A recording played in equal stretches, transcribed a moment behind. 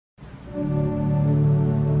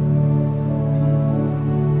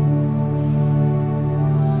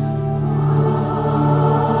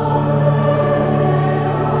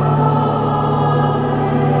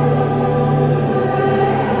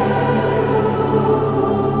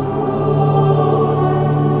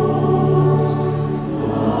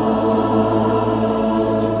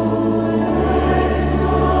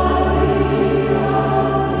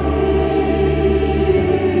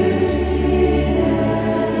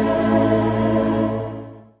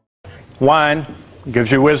Wine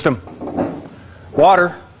gives you wisdom.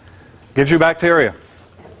 Water gives you bacteria.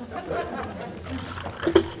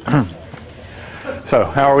 So,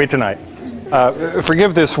 how are we tonight?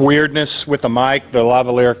 Forgive this weirdness with the mic. The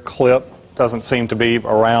lavalier clip doesn't seem to be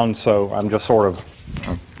around, so I'm just sort of,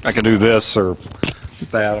 I can do this or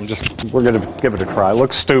that. We're going to give it a try. It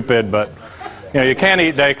looks stupid, but, you can't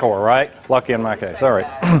eat decor, right? Lucky in my case. All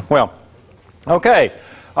right. Well, okay.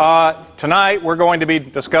 Tonight we're going to be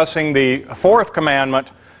discussing the Fourth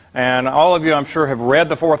Commandment, and all of you, I'm sure, have read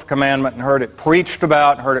the Fourth Commandment and heard it preached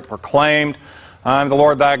about, heard it proclaimed. I'm the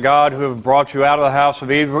Lord thy God who have brought you out of the house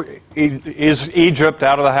of Egypt,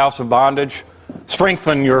 out of the house of bondage.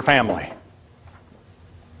 Strengthen your family.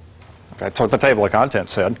 That's what the table of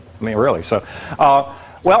contents said. I mean, really. So,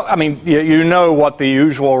 well, I mean, you know what the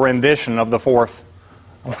usual rendition of the Fourth.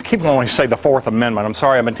 I keep wanting to say the Fourth Amendment. I'm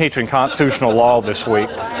sorry, I've been teaching constitutional law this week.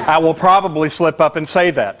 I will probably slip up and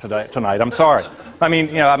say that tonight. I'm sorry. I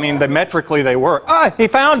mean, metrically they work. He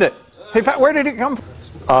found it. Where did it come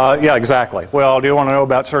from? Yeah, exactly. Well, do you want to know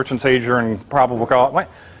about search and seizure and probable cause?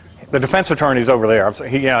 The defense attorney's over there.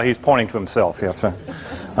 He's pointing to himself. Yes.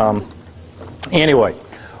 Anyway,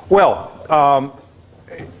 well,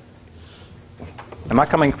 am I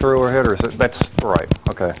coming through overhead, or is it? That's right.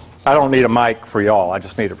 Okay. I don't need a mic for y'all. I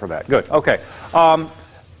just need it for that. Good. Okay.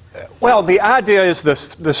 Well, the idea is the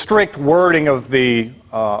strict wording of the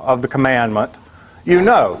commandment.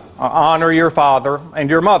 Honor your father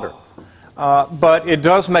and your mother. But it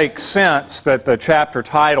does make sense that the chapter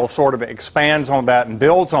title sort of expands on that and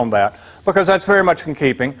builds on that, because that's very much in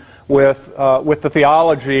keeping with the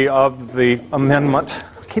theology of the amendment.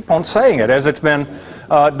 I keep on saying it as it's been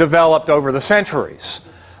developed over the centuries.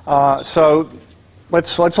 So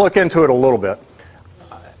let's look into it a little bit.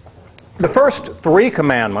 The first three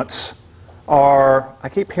commandments are, I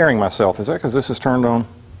keep hearing myself, is that because this is turned on?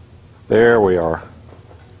 There we are.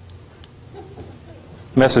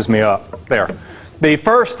 Messes me up. There. The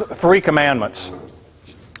first three commandments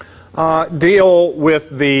deal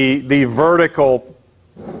with the vertical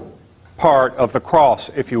part of the cross,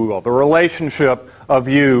 if you will, the relationship of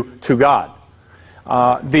you to God.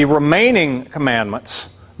 The remaining commandments,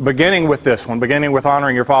 beginning with this one, beginning with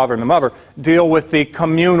honoring your father and the mother, deal with the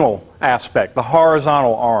communal aspect, the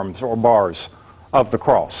horizontal arms or bars of the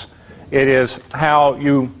cross. It is how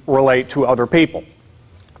you relate to other people,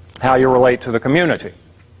 how you relate to the community.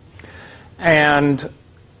 And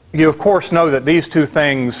you, of course, know that these two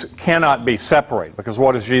things cannot be separated, because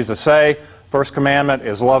what does Jesus say? First commandment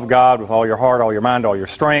is love God with all your heart, all your mind, all your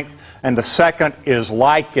strength. And the second is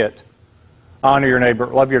like it, honor your neighbor,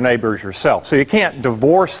 love your neighbor as yourself. So you can't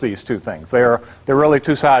divorce these two things. They're really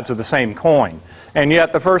two sides of the same coin. And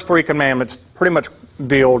yet the first three commandments pretty much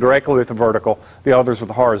deal directly with the vertical, the others with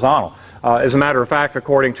the horizontal. As a matter of fact,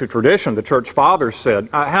 according to tradition, the church fathers said,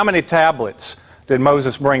 how many tablets did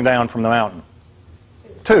Moses bring down from the mountain?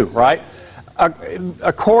 2, right?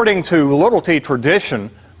 According to little t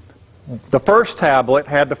tradition, the first tablet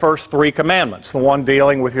had the first three commandments, the one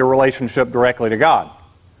dealing with your relationship directly to God.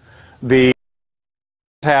 The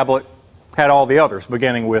tablet had all the others,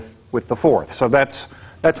 beginning with the fourth. So that's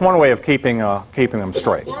one way of keeping them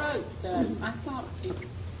straight.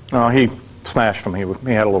 He smashed them.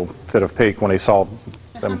 He had a little fit of pique when he saw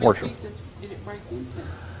them worship.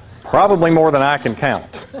 Probably more than I can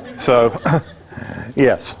count. So,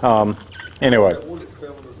 yes. Anyway.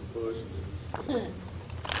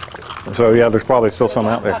 So yeah, there's probably still some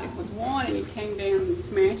out there. I thought it was one, and you came down and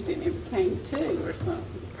smashed it, and it became 2 or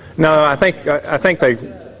something. No, I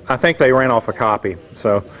think they ran off a copy.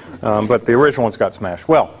 So, but the original ones got smashed.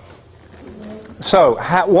 Well, so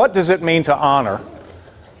what does it mean to honor?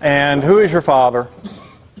 And who is your father?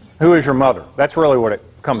 Who is your mother? That's really what it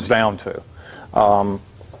comes down to.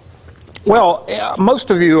 Well,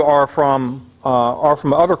 most of you are from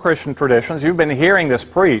other Christian traditions. You've been hearing this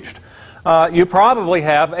preached. You probably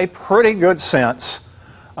have a pretty good sense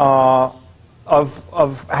of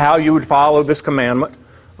how you would follow this commandment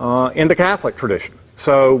in the Catholic tradition.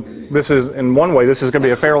 So this is, in one way, this is going to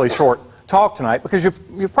be a fairly short talk tonight, because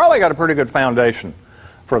you've probably got a pretty good foundation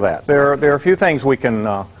for that. There are a few things we can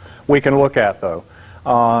look at, though.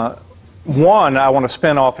 One, I want to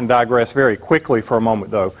spin off and digress very quickly for a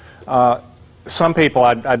moment, though. Some people,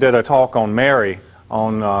 I did a talk on Mary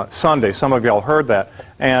on Sunday. Some of y'all heard that.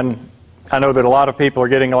 And I know that a lot of people are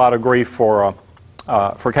getting a lot of grief for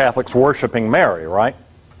Catholics worshiping Mary, right?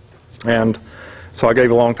 And so I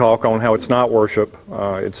gave a long talk on how it's not worship.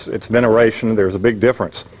 It's veneration. There's a big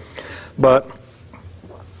difference. But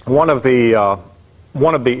one of the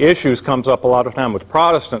issues comes up a lot of time with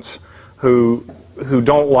Protestants who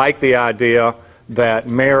don't like the idea that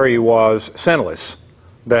Mary was sinless,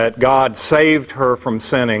 that God saved her from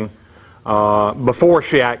sinning before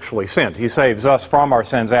she actually sinned. He saves us from our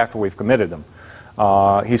sins after we've committed them.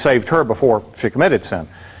 He saved her before she committed sin.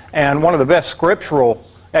 And one of the best scriptural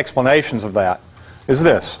explanations of that is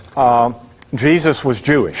this. Jesus was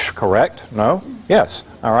Jewish, correct? No? Yes.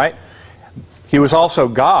 All right. He was also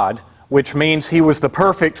God, which means he was the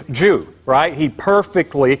perfect Jew, right? He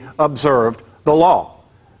perfectly observed the law,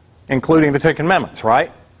 including the 10 Commandments,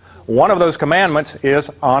 right? One of those commandments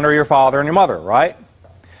is honor your father and your mother, right?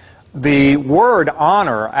 The word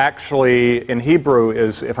honor actually in Hebrew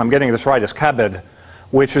is, if I'm getting this right, is kabed,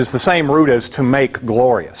 which is the same root as to make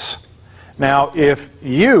glorious. Now, if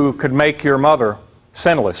you could make your mother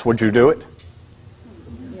sinless, would you do it?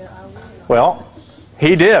 Yeah, I would. Well,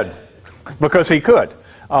 he did, because he could.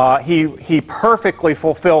 He perfectly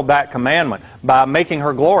fulfilled that commandment by making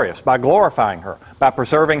her glorious, by glorifying her, by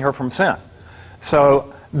preserving her from sin.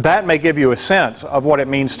 So that may give you a sense of what it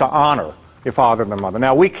means to honor your father and mother.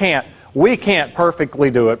 Now, we can't perfectly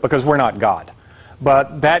do it because we're not God.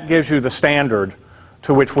 But that gives you the standard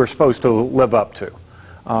to which we're supposed to live up to.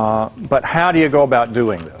 But how do you go about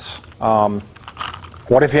doing this?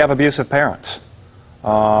 What if you have abusive parents?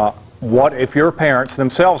 What if your parents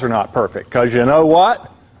themselves are not perfect? Because you know what?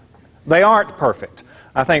 They aren't perfect.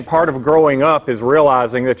 I think part of growing up is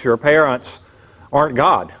realizing that your parents aren't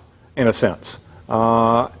God, in a sense.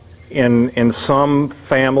 In some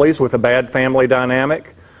families with a bad family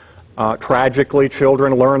dynamic, tragically,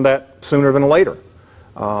 children learn that sooner than later.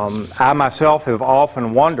 I myself have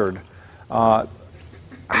often wondered,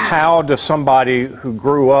 how does somebody who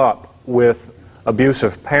grew up with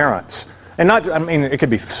abusive parents, and not, I mean, it could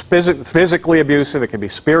be physically abusive, it could be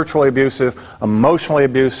spiritually abusive, emotionally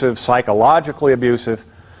abusive, psychologically abusive.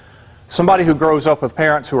 Somebody who grows up with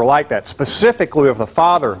parents who are like that, specifically if the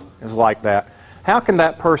father is like that, how can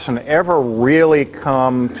that person ever really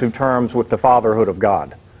come to terms with the fatherhood of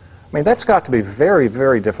God? I mean, that's got to be very,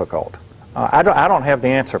 very difficult. I don't have the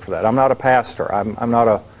answer for that. I'm not a pastor. I'm not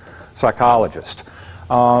a psychologist.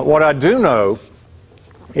 What I do know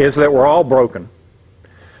is that we're all broken.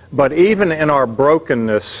 But even in our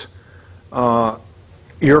brokenness,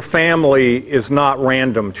 your family is not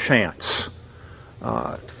random chance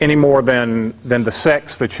any more than the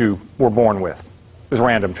sex that you were born with is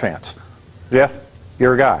random chance. Jeff,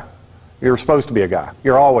 you're a guy. You're supposed to be a guy.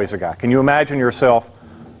 You're always a guy. Can you imagine yourself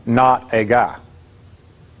not a guy?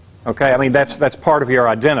 Okay, I mean, that's part of your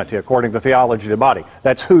identity according to the theology of the body.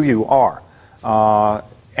 That's who you are.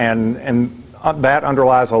 And that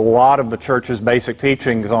underlies a lot of the church's basic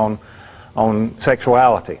teachings on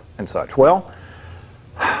sexuality and such. Well,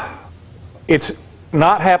 it's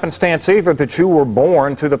not happenstance either that you were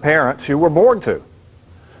born to the parents you were born to.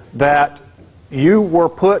 That you were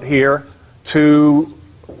put here to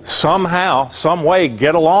somehow, some way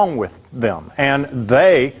get along with them. And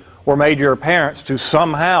they were made your parents to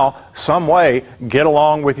somehow, some way get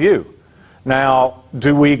along with you. Now,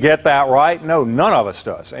 do we get that right? No, none of us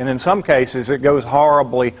does. And in some cases, it goes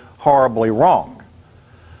horribly, horribly wrong.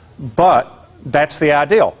 But that's the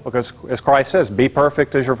ideal, because as Christ says, be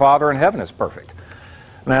perfect as your Father in heaven is perfect.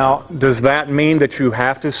 Now, does that mean that you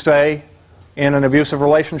have to stay in an abusive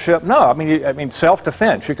relationship? No. I mean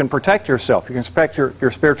self-defense. You can protect yourself. You can protect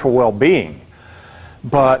your spiritual well-being.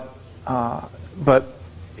 But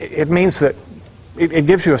it means that it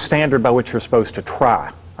gives you a standard by which you're supposed to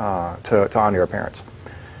try to honor your parents.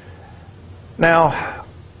 Now,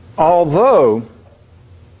 although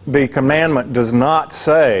the commandment does not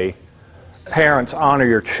say, parents, honor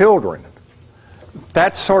your children,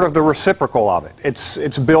 that's sort of the reciprocal of it.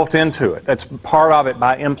 It's built into it. That's part of it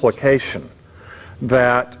by implication.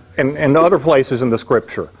 That, and other places in the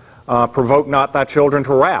Scripture, provoke not thy children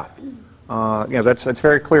to wrath. That's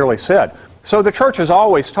very clearly said. So the church has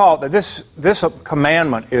always taught that this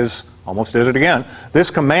commandment is, almost did it again,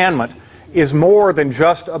 this commandment is more than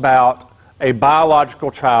just about a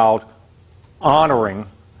biological child honoring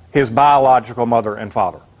his biological mother and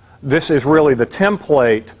father. This is really the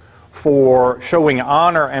template for showing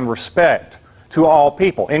honor and respect to all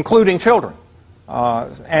people, including children,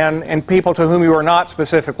 and people to whom you are not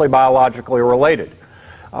specifically biologically related.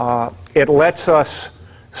 It lets us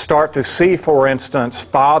start to see, for instance,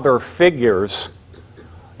 father figures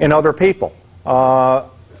in other people,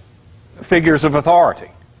 figures of authority,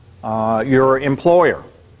 your employer,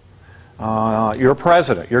 your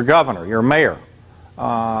president, your governor, your mayor,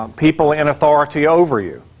 people in authority over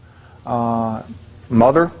you.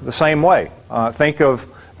 Mother, the same way. Think of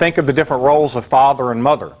the different roles of father and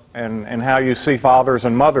mother, and how you see fathers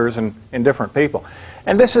and mothers in different people.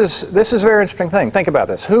 And this is a very interesting thing. Think about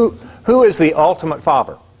this. Who is the ultimate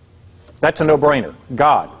father? That's a no-brainer.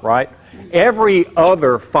 God, right? Every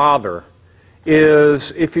other father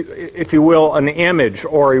is, if you will, an image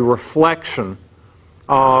or a reflection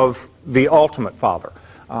of the ultimate father.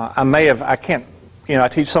 I can't, I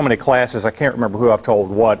teach so many classes, I can't remember who I've told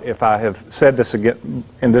what. If I have said this again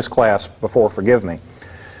in this class before, forgive me.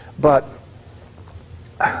 But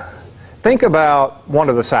think about one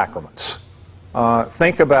of the sacraments.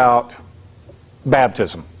 Think about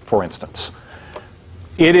baptism, for instance.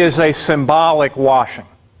 It is a symbolic washing.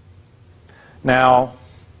 Now,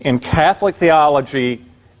 in Catholic theology,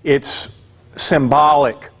 it's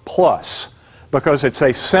symbolic plus, because it's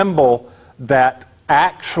a symbol that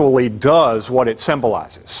actually does what it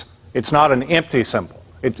symbolizes. It's not an empty symbol.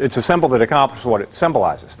 It's a symbol that accomplishes what it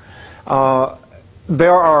symbolizes.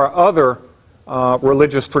 There are other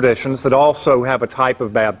religious traditions that also have a type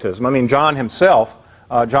of baptism. I mean, John himself,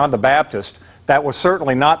 John the Baptist, that was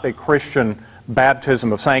certainly not the Christian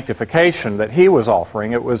baptism of sanctification that he was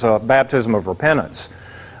offering. It was a baptism of repentance.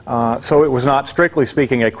 So it was not, strictly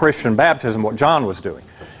speaking, a Christian baptism, what John was doing.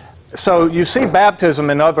 So you see baptism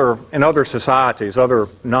in other societies, other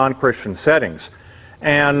non-Christian settings.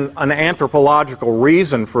 And an anthropological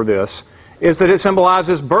reason for this is that it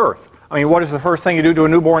symbolizes birth. I mean, what is the first thing you do to a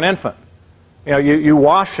newborn infant? You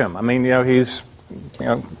wash him. I mean, he's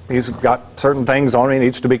got certain things on him. He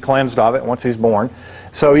needs to be cleansed of it once he's born.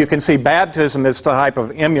 So you can see baptism is a type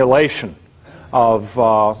of emulation of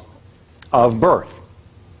birth.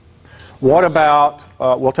 What about,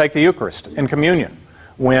 we'll take the Eucharist and communion,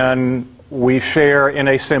 when we share in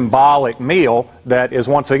a symbolic meal that is,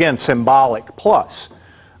 once again, symbolic plus.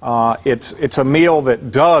 It's a meal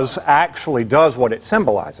that actually does what it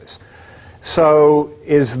symbolizes. So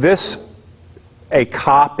is this a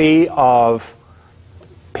copy of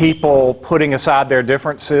people putting aside their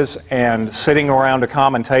differences and sitting around a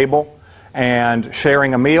common table and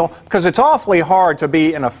sharing a meal? Because it's awfully hard to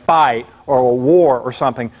be in a fight or a war or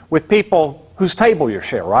something with people whose table you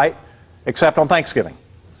share, right? Except on Thanksgiving.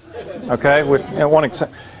 Okay? With one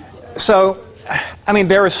exception. So, I mean,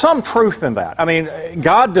 there is some truth in that. I mean,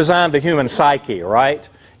 God designed the human psyche, right?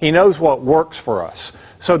 He knows what works for us.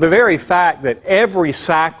 So the very fact that every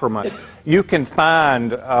sacrament you can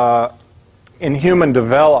find in human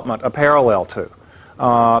development a parallel to.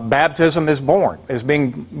 Baptism is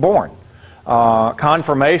being born.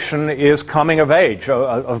 Confirmation is coming of age,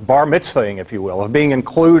 of bar mitzvahing, if you will, of being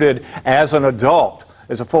included as an adult,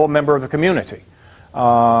 as a full member of the community.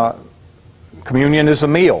 Communion is a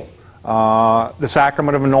meal. The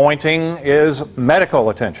sacrament of anointing is medical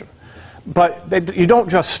attention. But you don't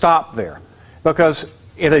just stop there, because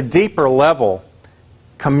at a deeper level,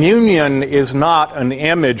 communion is not an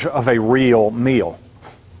image of a real meal.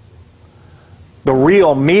 The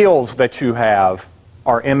real meals that you have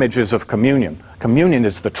are images of communion. Communion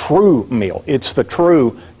is the true meal. It's the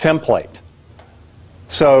true template.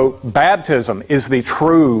 So baptism is the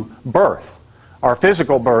true birth. Our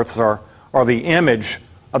physical births are the image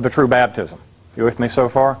of the true baptism. You with me so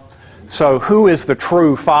far? So who is the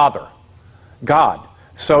true father? God.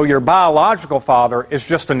 So your biological father is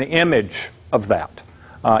just an image of that.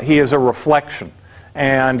 He is a reflection.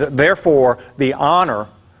 And therefore, the honor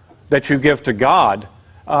that you give to God,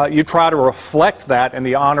 you try to reflect that in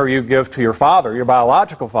the honor you give to your father, your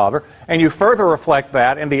biological father, and you further reflect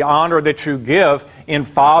that in the honor that you give in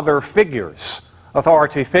father figures,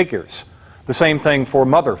 authority figures. The same thing for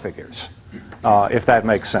mother figures, if that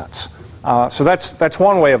makes sense. So that's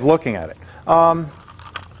one way of looking at it.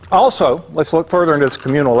 Also, let's look further into this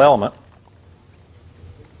communal element.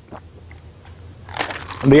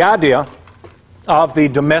 The idea of the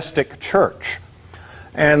domestic church.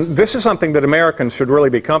 And this is something that Americans should really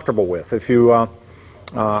be comfortable with. If you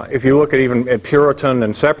look at even at Puritan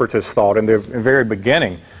and separatist thought in the very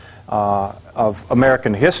beginning of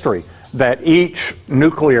American history, that each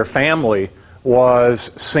nuclear family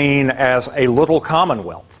was seen as a little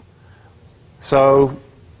commonwealth. So,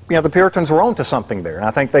 the Puritans were onto something there, and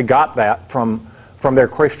I think they got that from their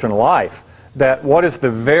Christian life. That what is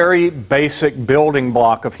the very basic building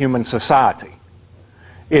block of human society?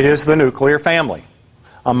 It is the nuclear family.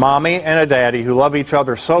 a mommy and a daddy who love each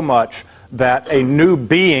other so much that a new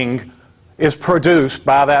being is produced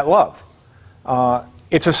by that love.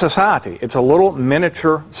 It's a society. It's a little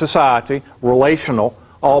miniature society, relational,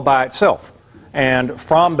 all by itself. And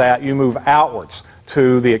from that, you move outwards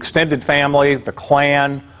to the extended family, the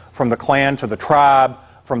clan, from the clan to the tribe,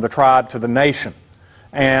 from the tribe to the nation.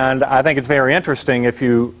 And I think it's very interesting if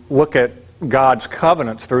you look at God's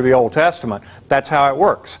covenants through the Old Testament, that's how it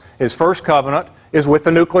works. His first covenant is with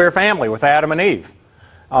the nuclear family, with Adam and Eve.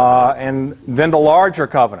 And then the larger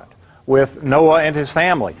covenant with Noah and his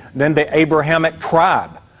family. Then the Abrahamic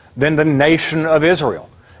tribe. Then the nation of Israel.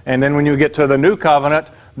 And then when you get to the new covenant,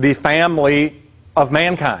 the family of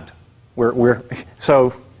mankind.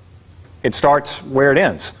 So it starts where it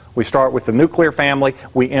ends. We start with the nuclear family.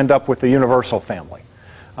 We end up with the universal family.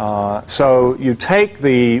 So you take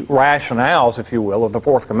the rationales, if you will, of the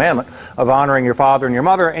Fourth Commandment of honoring your father and your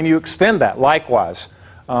mother, and you extend that likewise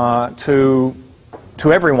to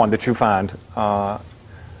everyone that you find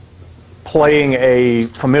playing a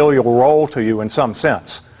familial role to you in some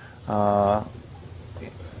sense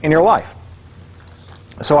in your life.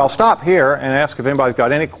 So I'll stop here and ask if anybody's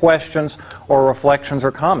got any questions or reflections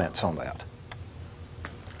or comments on that.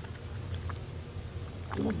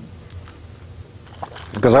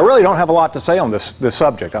 Because I really don't have a lot to say on this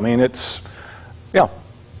subject. I mean, it's, yeah.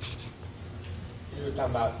 You were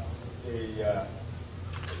talking about the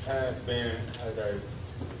parents being, as a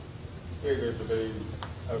figure to be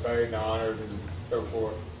obeyed and honored and so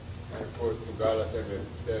forth, and of course, regardless of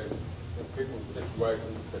the people's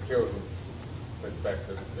situation, the children's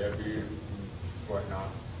perspective, the abuse and whatnot.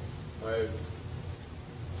 But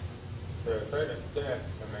to a certain extent,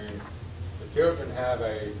 I mean, the children have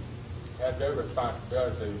their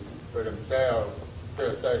responsibility for themselves to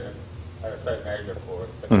a certain, at a certain age, of course.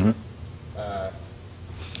 But,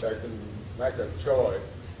 they can make a choice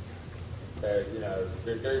that, you know,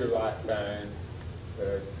 to do the right thing,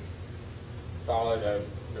 to follow the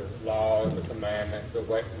laws, the commandments, the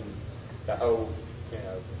way the whole, you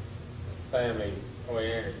know, family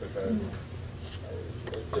oriented, because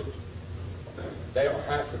it's just, they don't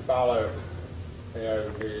have to follow, you know,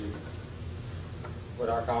 what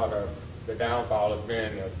I call the downfall of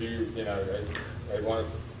being abused. You know, they want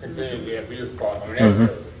to continue the abuse part on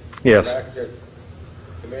everything. Yes. That's just,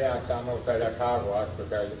 to me, I'm going to say that's hogwash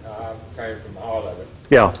because I came from all of it.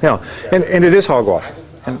 Yeah, yeah. And it is hogwash.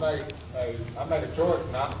 I made a choice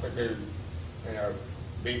not to do, you know,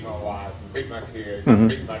 beat my wife, and beat my kids, and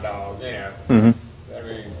beat my dog, you know. I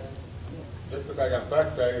mean, just because I'm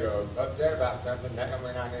frustrated or upset about something, that doesn't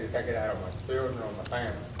mean I need to take it out on my children or my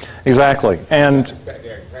family. Exactly. And set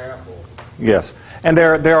the example. yes. And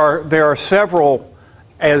there are several,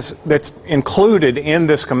 as that's included in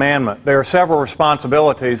this commandment, there are several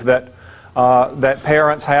responsibilities that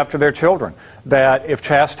parents have to their children. That if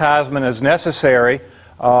chastisement is necessary,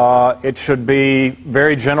 it should be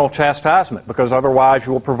very gentle chastisement, because otherwise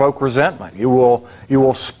you will provoke resentment. You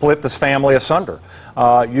will split this family asunder.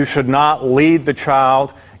 You should not lead the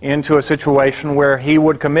child into a situation where he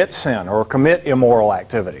would commit sin or commit immoral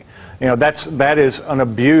activity. You know, that is an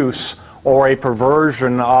abuse or a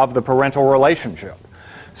perversion of the parental relationship.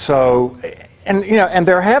 So, and you know, and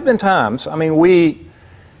there have been times. I mean,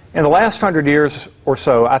 in the last 100 years or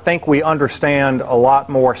so, I think we understand a lot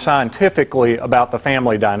more scientifically about the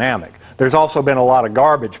family dynamic. There's also been a lot of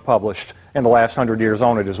garbage published in the last 100 years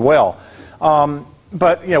on it as well.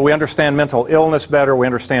 But, you know, we understand mental illness better, we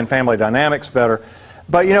understand family dynamics better.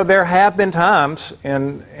 But, you know, there have been times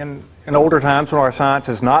in older times when our science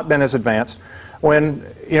has not been as advanced, when,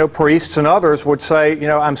 you know, priests and others would say, you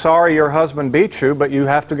know, I'm sorry your husband beat you, but you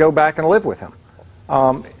have to go back and live with him.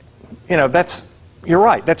 You know, you're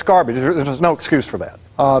right, that's garbage. There's no excuse for that.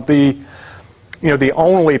 The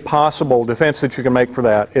only possible defense that you can make for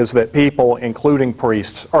that is that people, including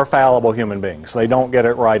priests, are fallible human beings. They don't get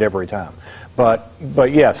it right every time. But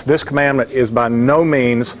yes, this commandment is by no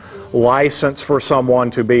means license for someone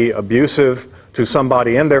to be abusive to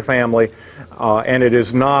somebody in their family, and it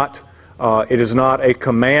is not a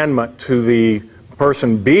commandment to the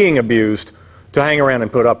person being abused to hang around and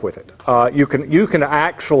put up with it. You can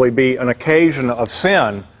actually be an occasion of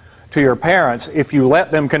sin to your parents if you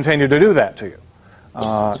let them continue to do that to you.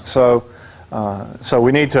 So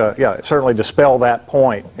we need to, certainly dispel that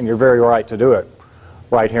point, and you're very right to do it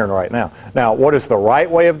right here and right now. Now, what is the right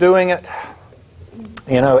way of doing it?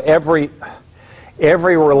 You know, every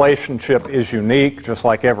relationship is unique, just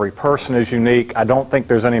like every person is unique. I don't think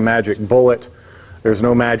there's any magic bullet. There's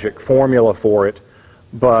no magic formula for it.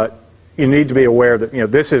 But you need to be aware that, you know,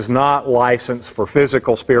 this is not licensed for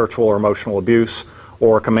physical, spiritual, or emotional abuse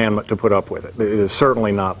or a commandment to put up with it. It is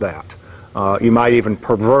certainly not that. You might even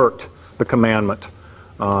pervert the commandment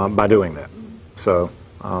by doing that. So,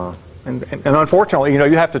 and unfortunately,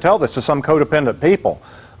 you have to tell this to some codependent people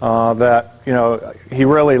that he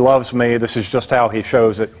really loves me. This is just how he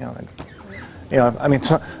shows it. I mean,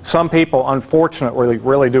 some people unfortunately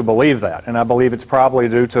really do believe that, and I believe it's probably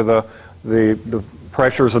due to the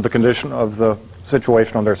pressures of the condition of the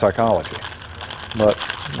situation on their psychology. But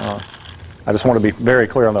I just want to be very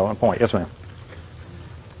clear on that one point. Yes, ma'am.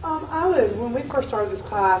 When we first started this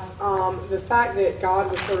class, the fact that God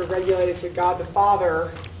was sort of regulated to God the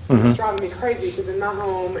Father was driving me crazy, because in my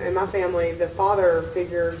home and my family, the father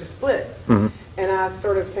figure just split. And I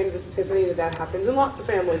sort of came to this epiphany that happens in lots of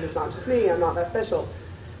families. It's not just me. I'm not that special.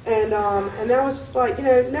 And I was just like,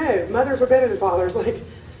 no, mothers are better than fathers. Like,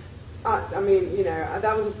 I mean,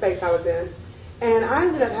 that was the space I was in. And I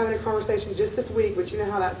ended up having a conversation just this week, which you know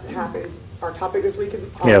how that happens. Our topic this week is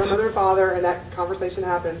honor mother and father, and that conversation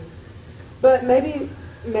happened. But maybe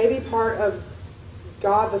part of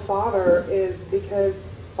God the Father is because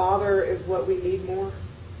Father is what we need more.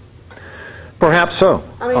 Perhaps so.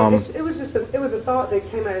 I mean, it was a thought that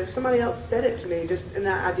came out. Somebody else said it to me, just in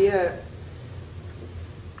that idea.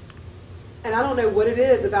 And I don't know what it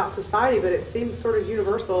is about society, but it seems sort of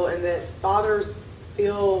universal, in that fathers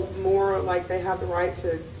feel more like they have the right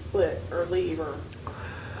to split or leave, or.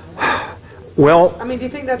 Well, I mean, do you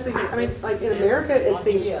think that's like in America it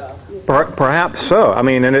seems. Perhaps so. I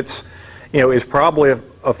mean, and it's probably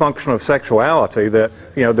a function of sexuality that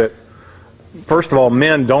that. First of all,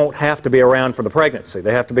 men don't have to be around for the pregnancy.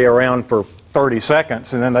 They have to be around for 30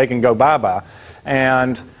 seconds, and then they can go bye-bye.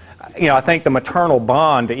 And, I think the maternal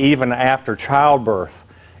bond, even after childbirth,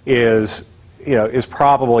 is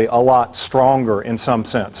probably a lot stronger in some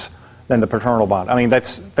sense than the paternal bond. I mean,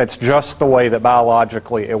 that's just the way that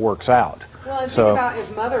biologically it works out. Well, and think about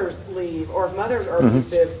if mothers leave, or if mothers are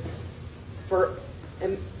abusive,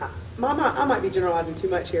 I might be generalizing too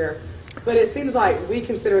much here, but it seems like we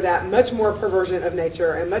consider that much more perversion of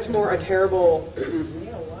nature and much more a terrible,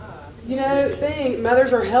 thing.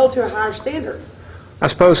 Mothers are held to a higher standard. I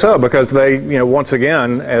suppose so, because they, once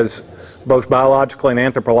again, as both biologically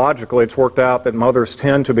and anthropologically, it's worked out that mothers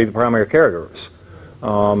tend to be the primary caregivers.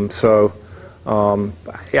 I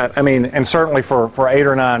mean, and certainly for 8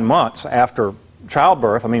 or 9 months after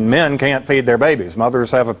childbirth, I mean, men can't feed their babies.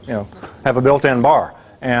 Mothers have a built-in bar,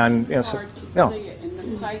 and it's hard to see it in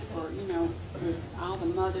the paper, with all the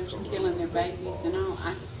mothers killing their babies and all.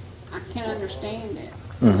 I can understand it.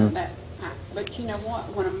 But you know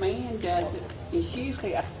what? When a man does it, it's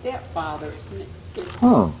usually a stepfather. It's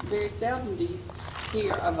very seldom do you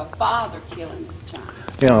hear of a father killing his child.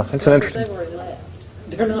 Yeah, it's an interesting. They've already left.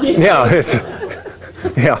 They're not. Yeah, it's.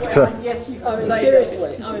 Yeah, it's Yes, you. I mean,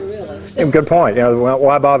 seriously. I mean, really. Good point.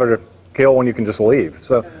 Why bother to kill when you can just leave?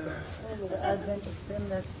 So. With the advent of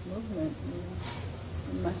feminist movement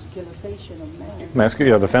and masculinization of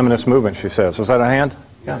man. The feminist movement, she says. Was that a hand?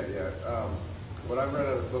 Yeah. What I've read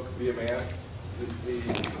in the book, Be a Man,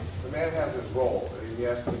 the man has his role. He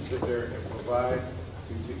has to sit there and provide,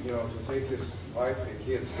 to take his wife and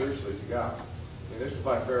kids spiritually to God. And this is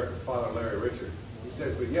by Father Larry Richard. He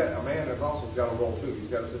says, but yet a man has also got a role too. He's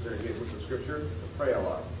got to sit there and get with the Scripture and pray a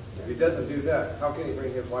lot. If he doesn't do that, how can he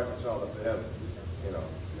bring his wife and child up to heaven? And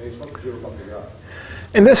he's supposed to give them up to God.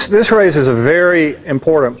 And this raises a very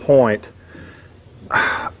important point.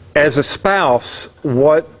 As a spouse,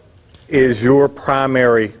 what is your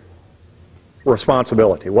primary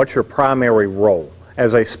responsibility? What's your primary role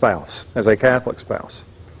as a spouse, as a Catholic spouse?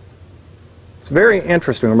 It's very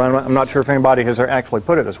interesting. I'm not sure if anybody has actually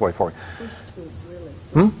put it this way for you. Priesthood,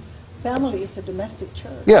 really. Family is a domestic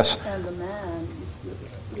church. Yes. And the man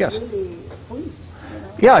Yes. really a priest.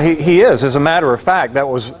 Yeah, he is. As a matter of fact, that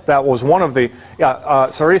was one of the.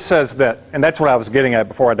 Cerise says that, and that's what I was getting at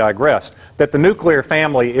before I digressed. That the nuclear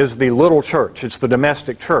family is the little church. It's the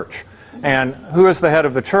domestic church, and who is the head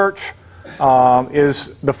of the church?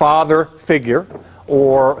 Is the father figure,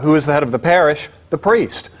 or who is the head of the parish? The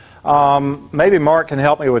priest. Maybe Mark can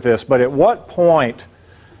help me with this. But at what point?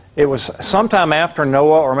 It was sometime after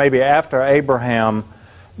Noah, or maybe after Abraham,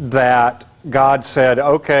 that God said,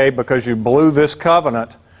 okay, because you blew this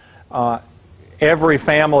covenant, every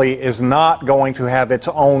family is not going to have its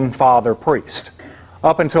own father priest.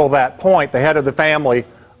 Up until that point, the head of the family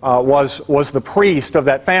was the priest of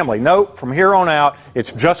that family. Nope, from here on out,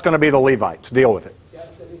 it's just going to be the Levites. Deal with it.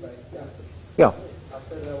 Yeah.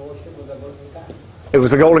 It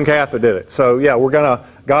was the golden calf that did it. So yeah,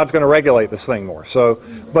 God's going to regulate this thing more. So,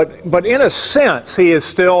 but in a sense, he is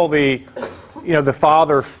still the the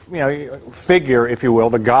father, figure, if you will,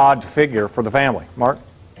 the God figure for the family. Mark?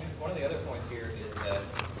 One of the other points here is that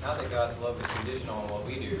not that God's love is conditional on what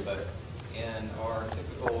we do, but in our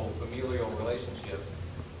typical familial relationship,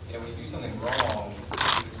 when you do something wrong, you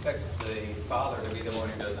expect the father to be the one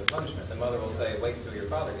who does the punishment. The mother will say, wait until your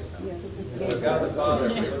father gets done. So God the Father,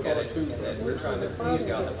 we look at it and that we're trying to please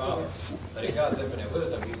God the Father. But in God's infinite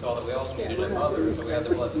wisdom, He saw that we also needed a mother, so we have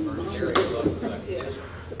the Blessed Virgin Mary who loves us unconditionally.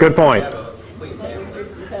 Good point. We have a complete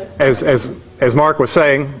family. As Mark was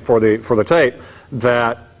saying for the tape,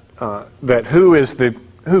 that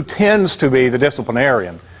who tends to be the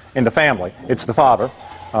disciplinarian in the family? It's the father.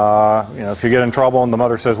 If you get in trouble and the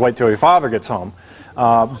mother says, wait till your father gets home.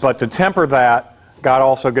 But to temper that, God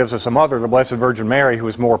also gives us a mother, the Blessed Virgin Mary, who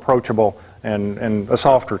is more approachable and a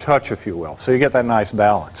softer touch, if you will. So you get that nice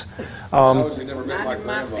balance. Not in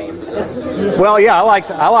my family. Well, yeah, I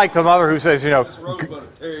like the mother who says, This road's going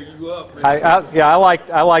to tear you up, man.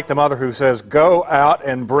 I like the mother who says, go out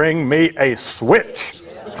and bring me a switch.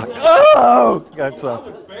 It's like, oh! That's I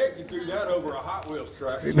would beg to do that over a Hot Wheels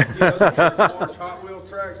track. You know, those Hot Wheels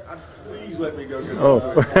tracks, please let me go get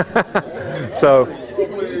oh. So,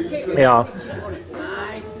 yeah.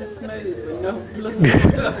 Nice and smooth with no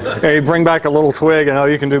blood. Hey, bring back a little twig, and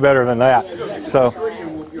you can do better than that. So,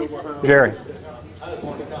 Jerry. I just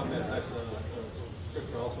want to comment that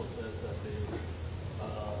Scripture also says that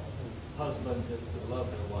the husband is to love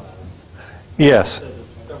their wives. Yes. It says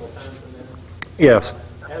it several times in there. Yes.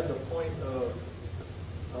 As a point of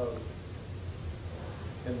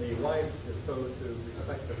and the wife is told to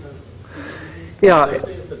respect the husband. Yeah. There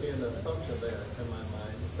seems to be an assumption there in my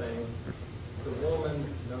mind saying the woman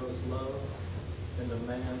knows love and the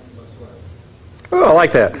man must learn. Oh, I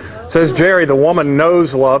like that. It says, Jerry, the woman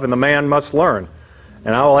knows love and the man must learn.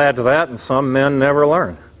 And I will add to that, and some men never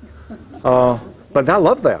learn. But I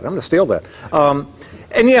love that. I'm going to steal that.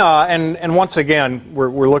 And once again,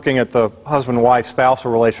 we're looking at the husband-wife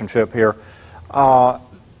spousal relationship here. That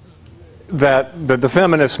the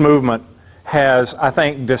feminist movement has, I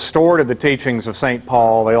think, distorted the teachings of St.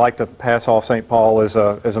 Paul. They like to pass off St. Paul as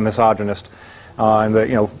a misogynist, and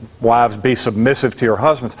that wives be submissive to your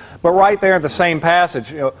husbands. But right there in the same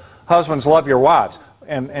passage, husbands love your wives,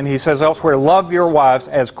 and he says elsewhere, love your wives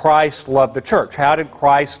as Christ loved the church. How did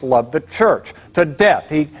Christ love the church? To death.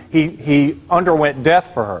 He underwent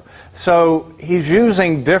death for her. So he's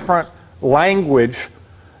using different language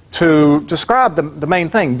to describe the main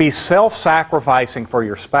thing. Be self-sacrificing for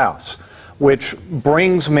your spouse. Which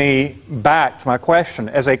brings me back to my question.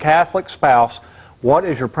 As a Catholic spouse, what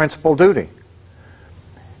is your principal duty?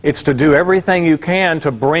 It's to do everything you can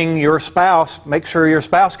to bring your spouse, make sure your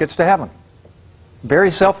spouse gets to heaven. Very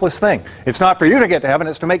selfless thing. It's not for you to get to heaven,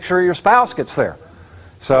 it's to make sure your spouse gets there.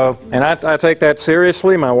 So, and I take that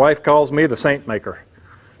seriously. My wife calls me the saint maker.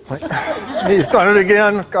 Like, he's done it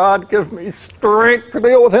again. God, give me strength to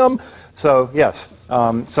deal with him. So, yes.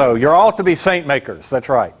 So you're all to be saint makers. That's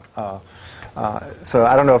right. So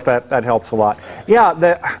I don't know if that helps a lot.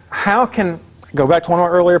 Yeah, how can, go back to one of my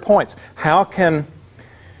earlier points, how can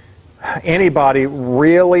anybody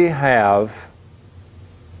really have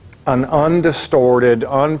an undistorted,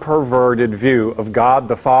 unperverted view of God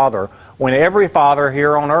the Father when every father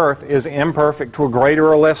here on earth is imperfect to a greater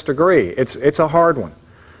or less degree? It's a hard one.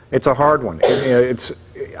 It's a hard one.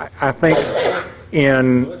 I think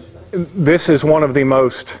this is one of the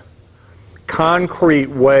most concrete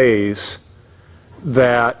ways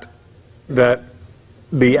that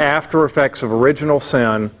the after effects of original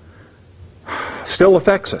sin still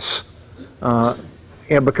affects us,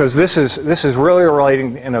 because this is really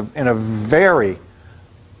relating in a very,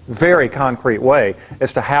 very concrete way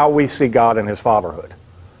as to how we see God in His fatherhood,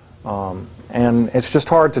 and it's just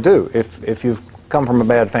hard to do if you've come from a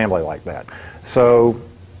bad family like that. So,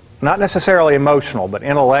 not necessarily emotional, but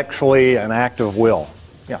intellectually an act of will.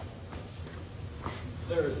 Yeah.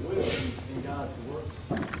 There is wisdom in God's works,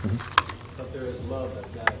 but there is love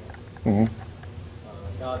that guides it.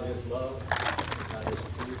 Mm-hmm. God is love. God is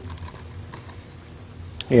truth.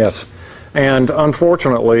 Yes. And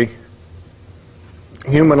unfortunately,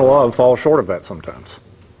 human love falls short of that sometimes.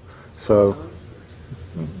 So,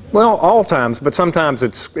 well, all times, but sometimes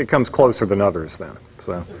it comes closer than others then.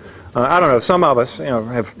 So, I don't know. Some of us,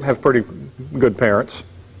 have pretty good parents.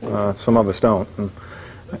 Some of us don't. And,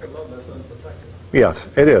 yes,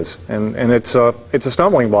 it is, and it's a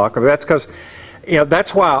stumbling block. That's because,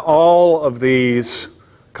 that's why all of these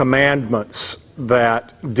commandments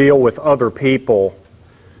that deal with other people,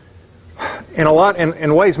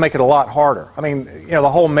 in ways, make it a lot harder. I mean, the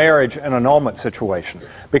whole marriage and annulment situation,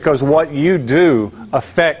 because what you do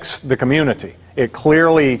affects the community. It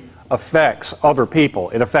clearly affects other people.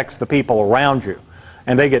 It affects the people around you.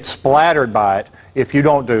 And they get splattered by it if you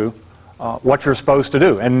don't do what you're supposed to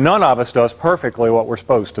do. And none of us does perfectly what we're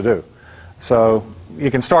supposed to do. So you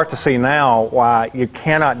can start to see now why you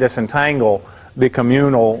cannot disentangle the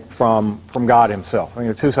communal from God himself. I mean,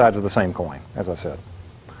 they're two sides of the same coin, as I said.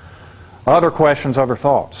 Other questions, other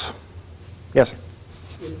thoughts? Yes, sir?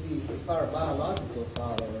 If our biological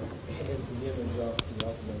father is the image of the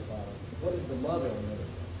ultimate father, what is the mother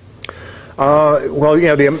image? Well, you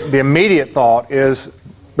know, the immediate thought is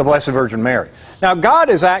the Blessed Virgin Mary. Now, God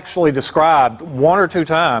is actually described one or two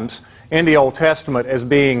times in the Old Testament as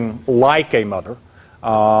being like a mother.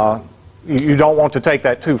 You don't want to take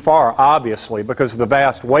that too far, obviously, because of the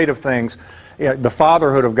vast weight of things. You know, the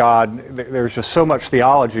fatherhood of God, there's just so much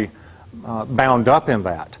theology bound up in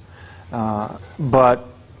that. But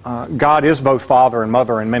God is both father and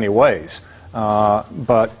mother in many ways.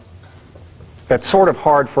 But that's sort of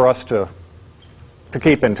hard for us to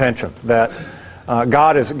keep in tension. That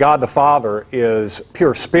God the Father is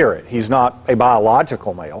pure spirit. He's not a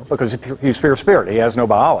biological male because he's pure spirit. He has no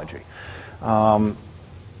biology.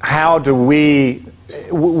 How do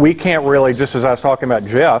we can't really, just as I was talking about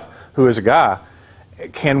Jeff, who is a guy,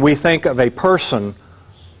 can we think of a person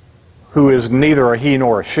who is neither a he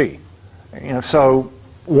nor a she? You know, so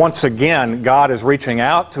once again, God is reaching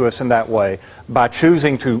out to us in that way by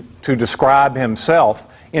choosing to describe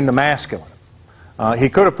himself in the masculine. He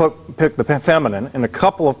could have picked the feminine in a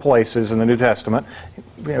couple of places in the New Testament.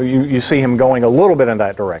 You know, you see him going a little bit in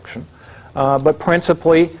that direction. But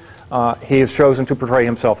principally, he has chosen to portray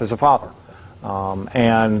himself as a father.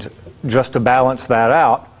 And just to balance that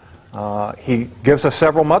out, he gives us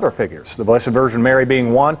several mother figures. The Blessed Virgin Mary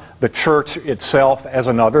being one, the Church itself as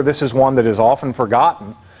another. This is one that is often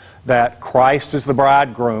forgotten, that Christ is the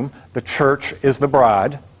bridegroom, the Church is the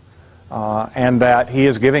bride, and that he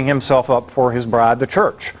is giving himself up for his bride, the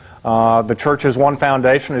Church. The Church's one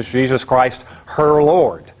foundation is Jesus Christ, her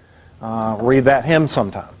Lord. Read that hymn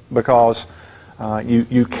sometime, because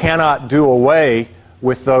you cannot do away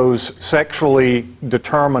with those sexually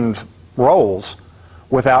determined roles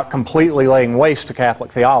without completely laying waste to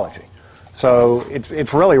Catholic theology. So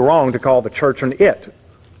it's really wrong to call the Church an it.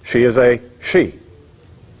 She is a she.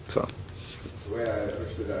 So. The way I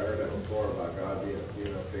understood that, I heard that before about God being a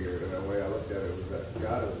female figure, and the way I looked at it was that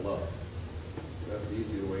God is love. That's the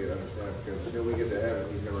easy way to understand it, because until we get to heaven,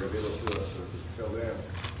 he's going to reveal it to us. So until then,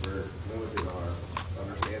 we're limited in our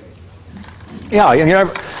understanding. Yeah, you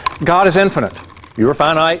know, God is infinite. You are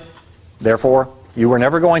finite, therefore you were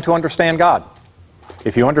never going to understand God.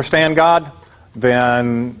 If you understand God,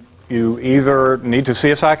 then you either need to see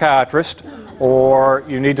a psychiatrist or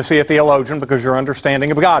you need to see a theologian because your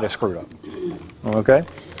understanding of God is screwed up. Okay?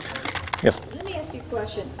 Yes? Let me ask you a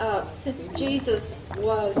question. Since Jesus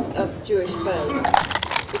was of Jewish faith,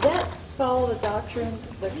 did that follow the doctrine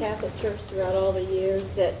of the Catholic Church throughout all the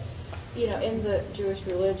years that, you know, in the Jewish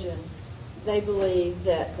religion, they believe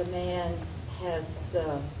that the man has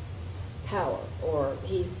the power, or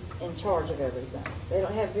he's in charge of everything. They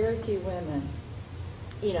don't have very few women,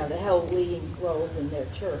 you know, that hold leading roles in their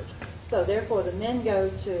church. So therefore, the men go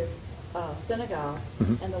to synagogue,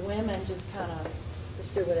 and the women just kind of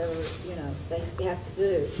just do whatever, you know, they have to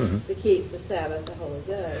do to keep the Sabbath, the holy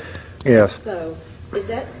day. Yes. So is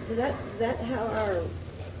that how our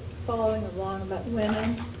following along about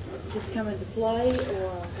women just come into play,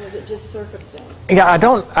 or was it just circumstance? Yeah,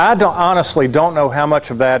 I honestly don't know how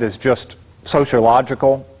much of that is just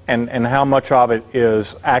sociological and how much of it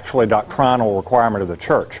is actually a doctrinal requirement of the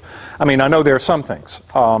Church. I mean, I know there are some things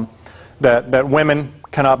that women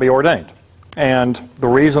cannot be ordained. And the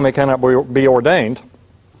reason they cannot be ordained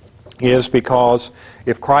is because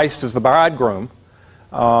if Christ is the bridegroom,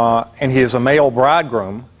 and he is a male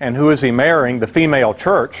bridegroom, and who is he marrying? The female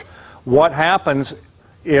church. What happens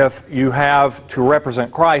if you have to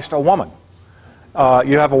represent Christ a woman?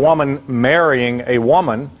 You have a woman marrying a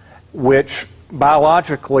woman, which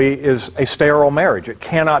biologically is a sterile marriage. It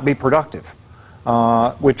cannot be productive,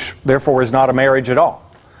 which therefore is not a marriage at all.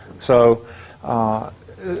 So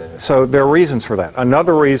there are reasons for that.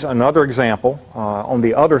 Another example on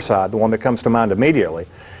the other side, the one that comes to mind immediately,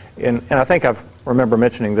 and I think I remember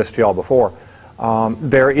mentioning this to y'all before,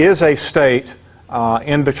 there is a state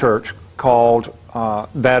in the Church called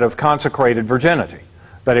that of consecrated virginity,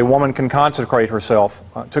 that a woman can consecrate herself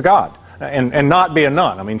to God and not be a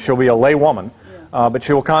nun. I mean, she'll be a lay woman, but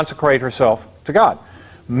she will consecrate herself to God.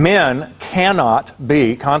 Men cannot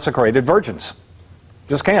be consecrated virgins.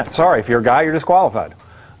 Just can't. Sorry, if you're a guy, you're disqualified.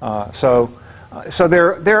 So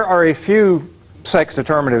there are a few sex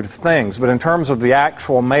determinative things, but in terms of the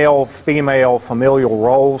actual male-female familial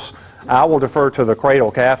roles, I will defer to the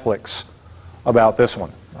cradle Catholics about this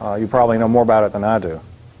one. You probably know more about it than I do.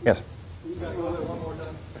 Yes? You got one more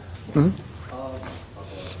Mm-hmm. done?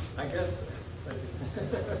 I guess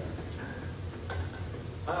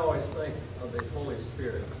I always think of the Holy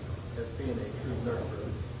Spirit as being a true nurturer.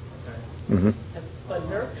 Okay? Mm-hmm. A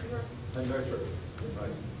nurturer? A nurturer,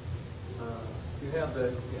 right? You have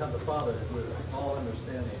the Father who is all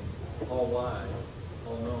understanding, all wise,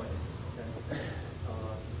 all knowing. Okay?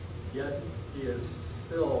 Yet He is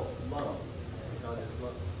still love. God is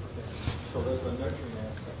love. Okay? So there's a nurturing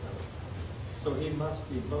aspect of it. So He must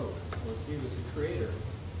be both. Because He was the creator,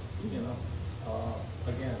 you know.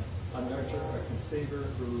 Again, a nurturer, a conceiver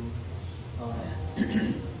who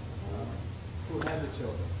had the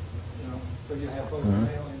children. You know. So you have both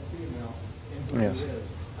male and female in who Yes. He is.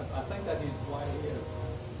 I think that He's why He is.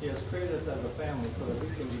 He has created us as a family so that we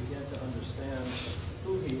can begin to understand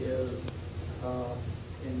who He is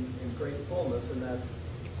in great fullness, and that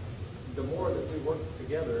the more that we work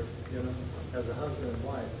together, you know, as a husband and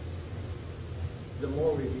wife, the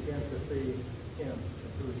more we begin to see Him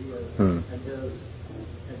and who He is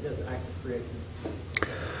and His act of creation.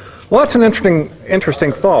 Well, that's an interesting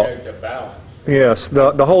thought. The balance. Yes,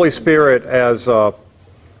 the Holy Spirit as,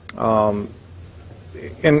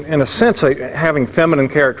 in a sense, having feminine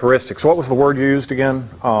characteristics. What was the word used again?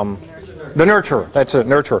 The nurturer. That's it,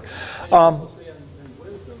 nurturer. And you also see in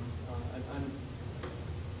wisdom,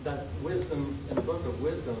 that wisdom, in the book of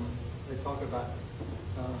wisdom, they talk about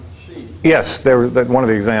she. Yes, there was one of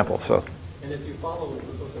the examples. So. And if you follow the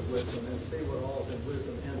book of wisdom and see what all is in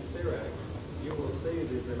wisdom and Sirach, you will see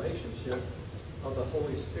the relationship of the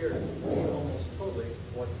Holy Spirit being almost totally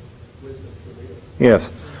what wisdom truly is.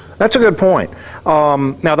 Yes, that's a good point.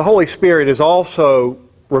 Now, the Holy Spirit is also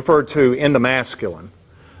referred to in the masculine,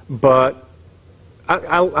 but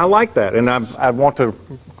I like that, and I want to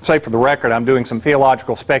say for the record, I'm doing some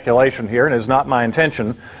theological speculation here, and it's not my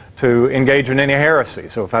intention to engage in any heresy.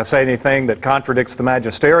 So if I say anything that contradicts the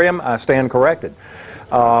magisterium, I stand corrected.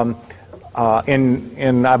 In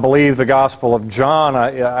I believe the Gospel of John,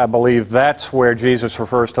 I believe that's where Jesus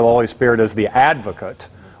refers to the Holy Spirit as the advocate,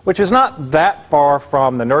 which is not that far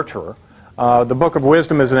from the nurturer. The Book of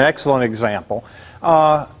Wisdom is an excellent example.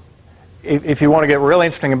 If you want to get really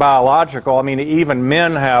interesting and biological, I mean, even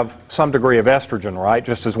men have some degree of estrogen, right?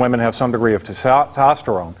 Just as women have some degree of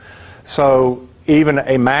testosterone. So even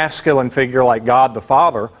a masculine figure like God the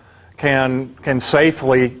Father can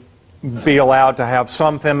safely be allowed to have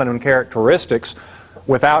some feminine characteristics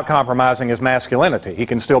without compromising his masculinity. He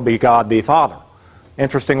can still be God the Father.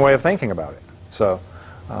 Interesting way of thinking about it. So,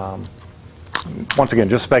 once again,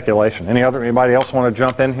 just speculation. Anybody else want to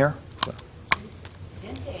jump in here? So.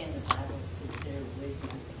 Didn't they in the Bible consider wisdom,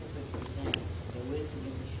 the wisdom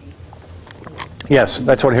is a sheep? Yes,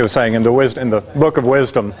 that's what he was saying in the Book of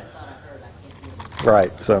Wisdom.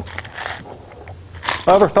 Right. So,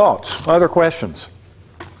 other thoughts, other questions.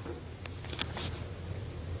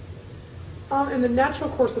 In the natural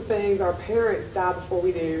course of things, our parents die before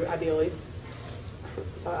we do, ideally.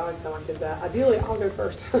 So I always tell my kids that. Ideally, I'll go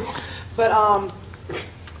first. But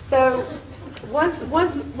so once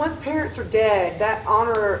parents are dead, that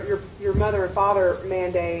honor your mother and father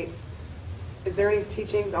mandate. Is there any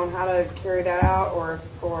teachings on how to carry that out, or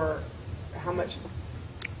how much?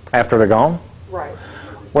 After they're gone? Right.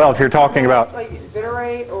 Well, if you're talking about, like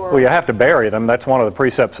venerate, or well, you have to bury them. That's one of the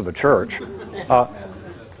precepts of the church.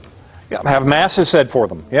 Yeah, have masses said for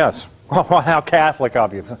them. Yes. How Catholic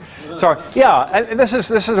of you. Sorry. Yeah, this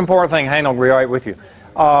is an important thing. Hang on, I'll be right with you.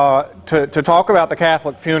 To talk about the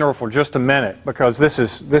Catholic funeral for just a minute, because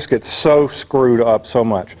this gets so screwed up so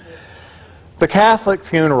much. The Catholic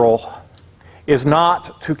funeral is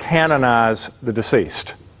not to canonize the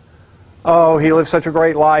deceased. Oh, he lived such a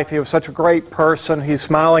great life. He was such a great person. He's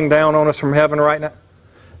smiling down on us from heaven right now.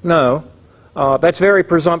 No, that's very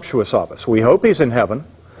presumptuous of us. We hope he's in heaven.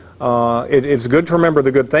 It's good to remember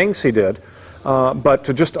the good things he did, but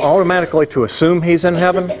to just automatically to assume he's in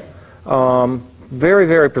heaven, very,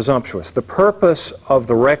 very presumptuous. The purpose of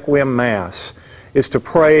the Requiem Mass is to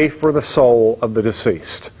pray for the soul of the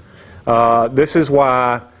deceased. This is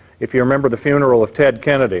why, if you remember the funeral of Ted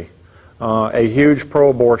Kennedy, a huge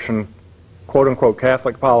pro-abortion, quote-unquote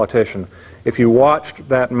Catholic politician, if you watched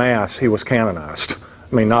that Mass, he was canonized.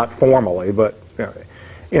 I mean, not formally, but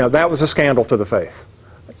that was a scandal to the faith.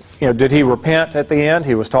 Did he repent at the end?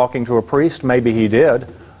 He was talking to a priest. Maybe he did.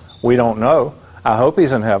 We don't know. I hope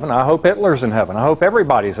he's in heaven. I hope Hitler's in heaven. I hope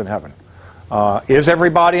everybody's in heaven. Is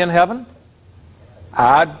everybody in heaven?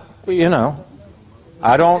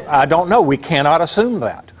 I don't know. We cannot assume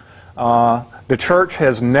that. The church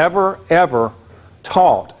has never, ever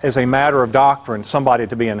taught as a matter of doctrine somebody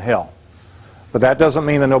to be in hell. But that doesn't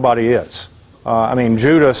mean that nobody is. I mean,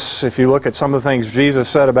 Judas, if you look at some of the things Jesus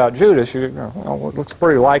said about Judas, it looks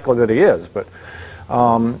pretty likely that he is. But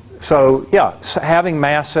so, yeah, having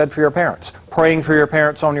Mass said for your parents, praying for your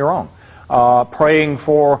parents on your own, praying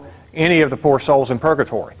for any of the poor souls in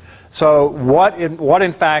purgatory. So what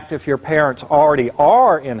in fact if your parents already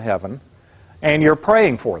are in heaven and you're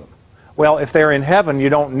praying for them? Well, if they're in heaven, you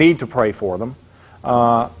don't need to pray for them,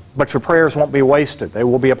 but your prayers won't be wasted. They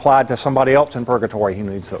will be applied to somebody else in purgatory who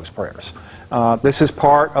needs those prayers. This is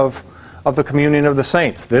part of the communion of the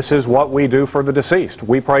saints. This is what we do for the deceased.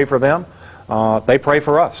 We pray for them. They pray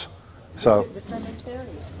for us. So, The cemetery.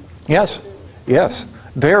 yes, yes.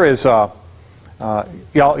 There is...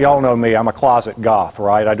 y'all know me, I'm a closet goth,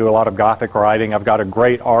 right? I do a lot of Gothic writing. I've got a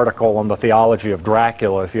great article on the theology of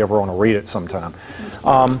Dracula if you ever want to read it sometime.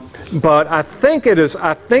 But I think it's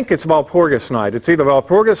Walpurgis Night. It's either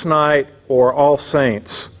Walpurgis Night or All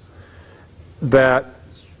Saints that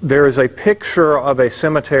there is a picture of a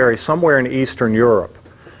cemetery somewhere in Eastern Europe.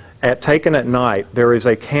 Taken at night, there is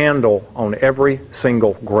a candle on every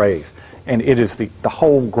single grave. And it is the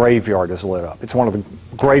whole graveyard is lit up. It's one of the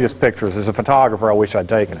greatest pictures. As a photographer, I wish I'd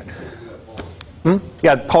taken it.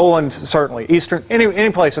 Yeah, Poland, certainly.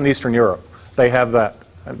 Any place in Eastern Europe, they have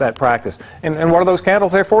that practice. And what are those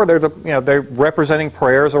candles there for? They're representing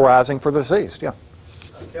prayers arising for the deceased. Yeah.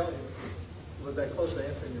 Kelly, was that close to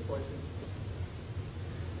answering your question?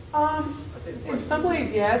 In some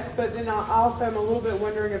ways, yes, but then I also am a little bit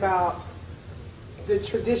wondering about the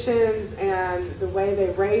traditions and the way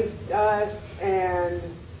they raised us, and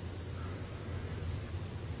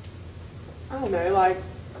I don't know, like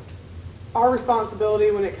our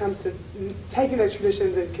responsibility when it comes to taking those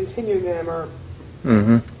traditions and continuing them, or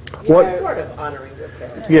What? Part of honoring their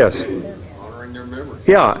parents. Yes. Honoring their memory.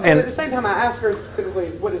 Yeah, but and at the same time, I asked her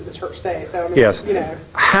specifically, what does the church say? So I mean, yes,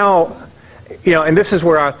 how, and this is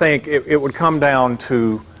where I think it would come down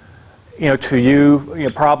to. To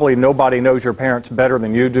you, probably nobody knows your parents better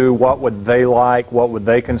than you do. What would they like? What would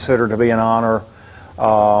they consider to be an honor?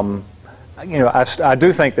 I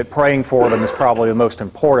do think that praying for them is probably the most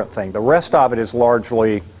important thing. The rest of it is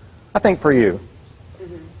largely, I think, for you.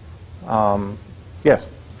 Yes?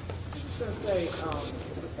 I was going to say,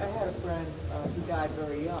 I had a friend who died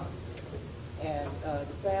very young. And the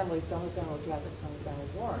family, some of them were Catholic, some of them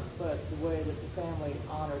weren't. But the way that the family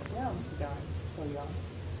honored him for dying so young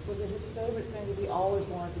was that his favorite thing that he always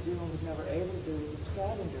wanted to do and was never able to do was a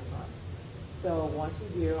scavenger hunt. So once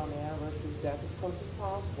a year on the anniversary of his death, as close as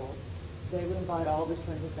possible, they would invite all of his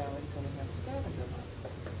friends and family to come and have a scavenger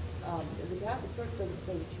hunt. The Catholic Church doesn't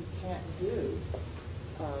say that you can't do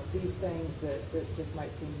these things that just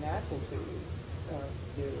might seem natural to you to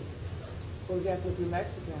do. For example, if you're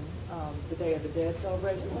Mexican, the Day of the Dead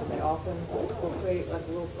celebration, they often will create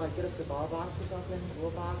get a cigar box or something, a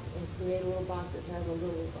little box, and create a little box that has a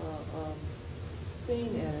little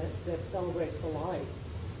scene in it that celebrates the life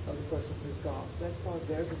of the person who's gone. So that's part of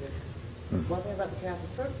their tradition. One thing about the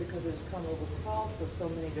Catholic Church, because it's come over across of so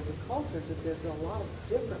many different cultures, that there's a lot of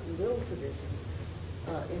different little traditions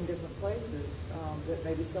in different places that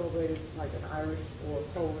may be celebrated like an Irish or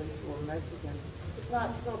Polish or Mexican. It's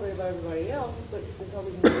not celebrated by everybody else, but there's no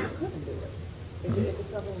reason you couldn't do it. If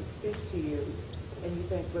it's something that speaks to you and you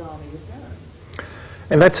think would honor your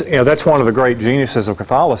parents. And that's one of the great geniuses of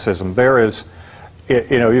Catholicism. There is,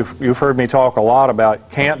 you've heard me talk a lot about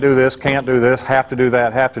can't do this, have to do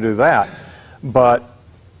that, have to do that. But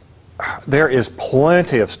there is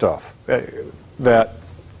plenty of stuff that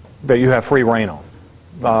you have free reign on.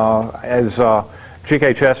 As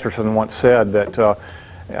G.K. Chesterton once said, that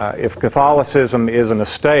if Catholicism is an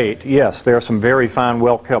estate, yes, there are some very fine,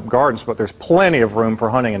 well-kept gardens, but there's plenty of room for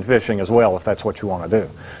hunting and fishing as well, if that's what you want to do.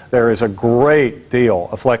 There is a great deal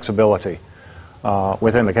of flexibility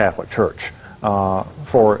within the Catholic Church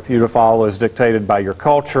for you to follow as dictated by your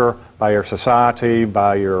culture, by your society,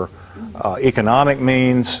 by your economic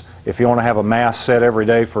means. If you want to have a Mass set every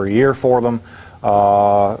day for a year for them,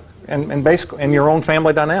 and basically in your own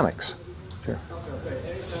family dynamics. Sure. I was going to say,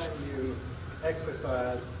 anytime you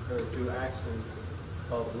exercise or do actions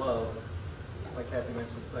of love, like Kathy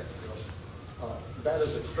mentioned a second ago, that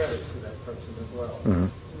is a credit to that person as well. I mean,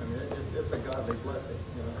 it's a godly blessing,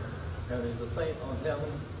 And there's a saint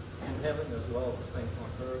in heaven as well as a saint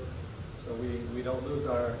on earth. So we don't lose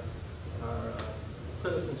our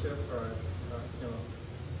citizenship or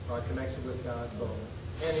our connection with God. So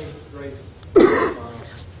any grace,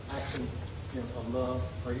 actions of love,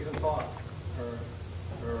 or even thoughts,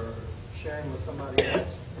 or sharing with somebody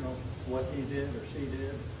else, what he did or she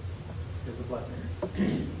did is a blessing.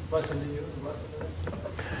 Blessing to you and a blessing to them.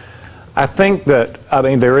 I think that,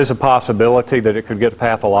 there is a possibility that it could get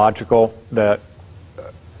pathological, that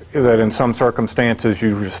in some circumstances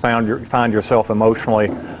you just find yourself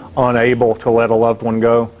emotionally unable to let a loved one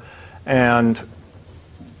go. And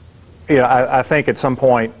I think at some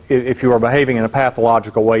point, if you are behaving in a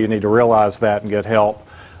pathological way, you need to realize that and get help.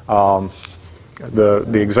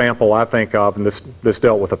 The example I think of, and this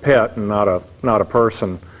dealt with a pet and not a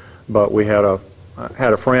person, but we had a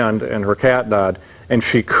friend and her cat died, and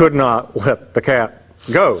she could not let the cat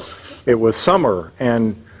go. It was summer,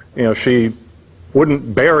 and she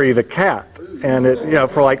wouldn't bury the cat, and it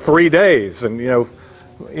for like 3 days, and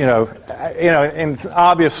and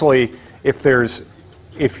obviously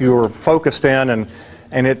if you were focused in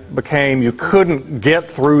and it became you couldn't get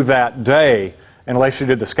through that day unless you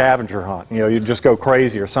did the scavenger hunt, you'd just go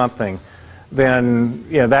crazy or something, then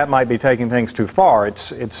that might be taking things too far.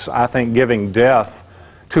 It's I think giving death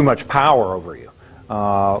too much power over you.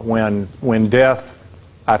 When death,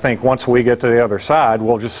 I think once we get to the other side,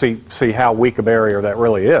 we'll just see how weak a barrier that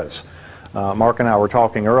really is. Mark and I were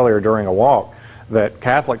talking earlier during a walk that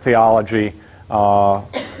Catholic theology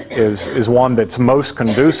is one that's most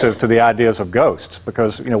conducive to the ideas of ghosts,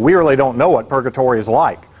 because we really don't know what purgatory is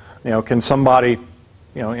like. Can somebody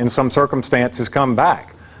in some circumstances come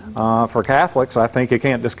back? For Catholics, I think you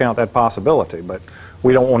can't discount that possibility, but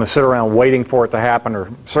we don't want to sit around waiting for it to happen, or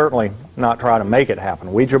certainly not try to make it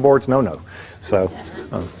happen. Ouija boards, no. So,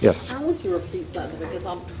 yes. I want you to repeat something because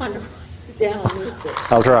I'm trying to write it down on this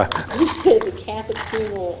bit. I'll try. You said the Catholic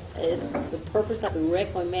funeral is the purpose of the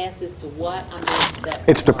Requiem Mass is to what?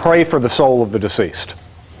 It's to pray for the soul of the deceased.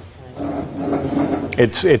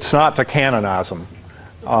 It's not to canonize them.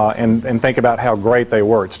 And think about how great they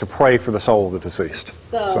were. It's to pray for the soul of the deceased.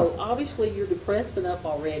 So obviously you're depressed enough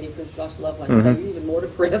already because you lost a loved one, so you're even more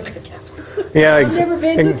depressed, I guess. Yeah, I've never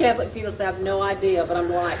been to a Catholic funeral, so I have no idea, but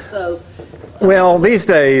I'm like, so. Well, these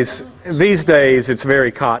days it's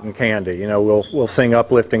very cotton candy. We'll sing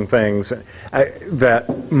uplifting things.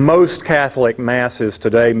 That most Catholic masses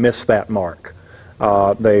today miss that mark.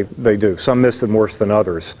 They do. Some miss them worse than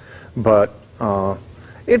others. But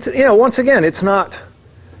it's once again, it's not.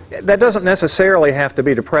 That doesn't necessarily have to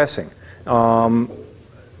be depressing.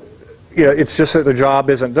 It's just that the job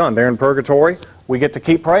isn't done. They're in purgatory. We get to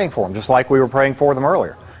keep praying for them, just like we were praying for them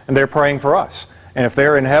earlier. And they're praying for us. And if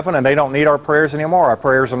they're in heaven and they don't need our prayers anymore, our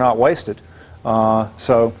prayers are not wasted. Yeah.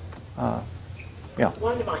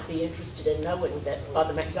 One might be interested in knowing that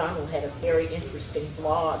Father McDonald had a very interesting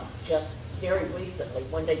blog just very recently,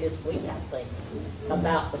 one day this week, I think,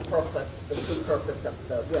 about the true purpose of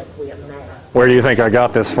the Requiem Mass. Where do you think I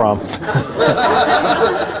got this from?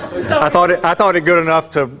 I thought it good enough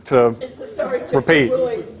to repeat.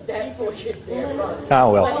 That for you there,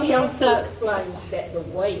 Oh, well. But he also explains that the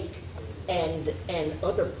wake and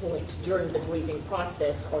other points during the grieving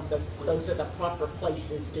process those are the proper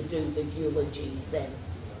places to do the eulogies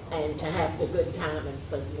and to have the good time and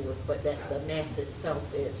so forth, but that the Mass itself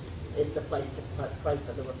is the place to pray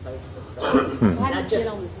for the repose of the soul. How did you get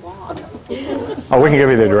on this blog? Oh, we can give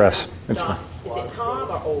you the address. It's fine. Is it com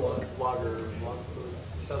or org?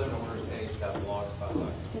 Southern Orders page got blogs by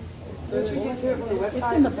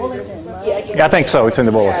It's in the bulletin, right? Yeah, I think so. It's in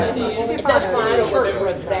the bulletin. That's why I don't remember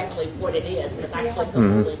exactly what it is, because I clicked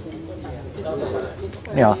on the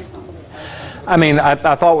bulletin. Yeah.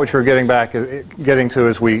 I thought what you're getting to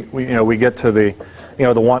is we get to the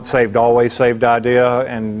the once saved always saved idea,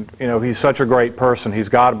 and he's such a great person, he's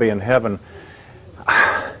got to be in heaven.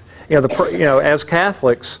 As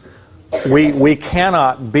Catholics, we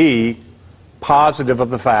cannot be positive of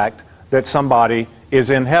the fact that somebody is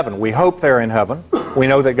in heaven. We hope they're in heaven. We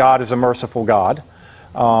know that God is a merciful God.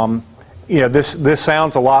 This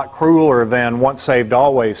sounds a lot crueler than once saved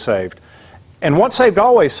always saved. And once saved,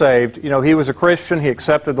 always saved, he was a Christian, he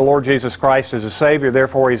accepted the Lord Jesus Christ as a Savior,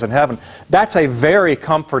 therefore he's in heaven. That's a very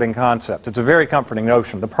comforting concept. It's a very comforting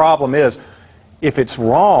notion. The problem is, if it's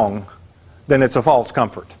wrong, then it's a false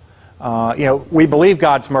comfort. We believe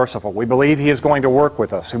God's merciful. We believe He is going to work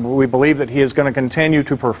with us. We believe that He is going to continue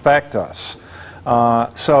to perfect us.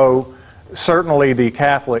 So certainly the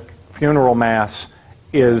Catholic funeral Mass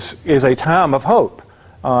is a time of hope.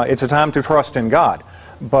 It's a time to trust in God.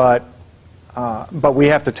 But we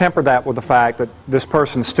have to temper that with the fact that this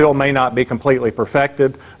person still may not be completely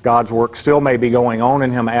perfected. God's work still may be going on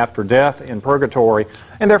in him after death in purgatory,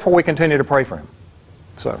 and therefore we continue to pray for him.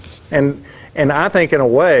 So, and I think in a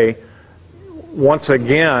way, once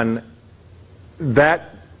again,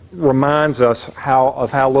 that reminds us of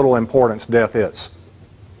how little importance death is.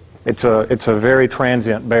 It's a very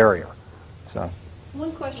transient barrier. So.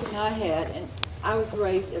 One question I had, and I was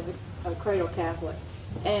raised as a cradle Catholic,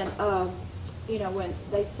 and you know, when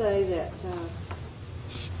they say that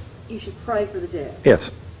you should pray for the dead.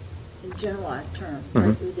 Yes. In generalized terms,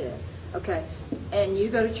 pray for the dead. Okay, and you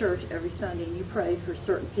go to church every Sunday and you pray for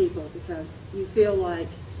certain people because you feel like,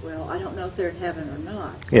 well, I don't know if they're in heaven or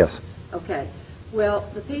not. Yes. Okay, well,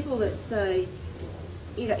 the people that say,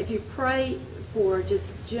 you know, if you pray for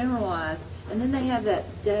just generalized, and then they have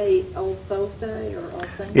that day, All Souls Day or All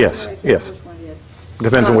Saints Day. Yes, I can't yes. remember which one it is.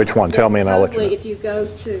 Depends on which one. Tell me and I'll let you know. Supposedly, if you go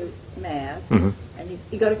to Mass, and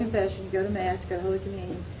you go to confession, you go to Mass, you go to Holy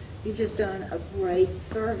Communion, you've just done a great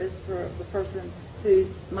service for the person who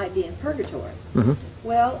might be in purgatory.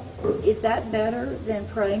 Well, is that better than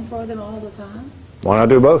praying for them all the time? Why not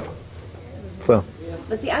do both? So.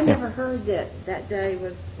 But see, I never heard that that day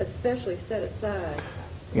was especially set aside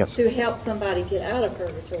Yes. to help somebody get out of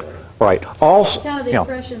purgatory. Right. Also, It's kind of the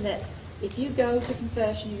impression that if you go to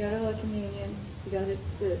confession, you go to Holy Communion, you go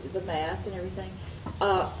to the Mass and everything,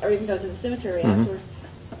 or even go to the cemetery afterwards,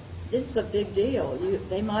 this is a big deal.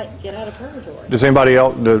 They might get out of purgatory. Does anybody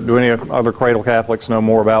else, do any other cradle Catholics know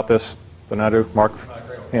more about this than I do? Mark?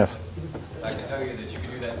 Yes. I can tell you that you can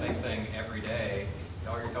do that same thing every day.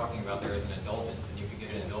 All you're talking about there is an indulgence, and you can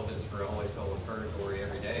get an indulgence for a holy soul in purgatory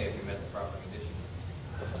every day if you met the proper conditions.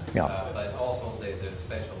 Yeah. But All Souls Day is a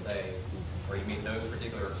special day where you meet those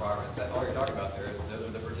particular requirements. All you're talking about there is those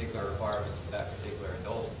are the particular requirements for that particular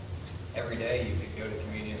indulgence. Every day you could go to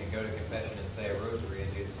communion and go to confession and say a rosary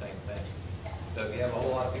and do the same thing. So if you have a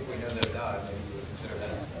whole lot of people you know that have died, maybe you would consider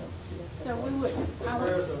that. So we would. The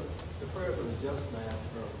prayers of the just man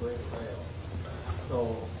are a great avail.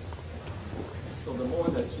 So the more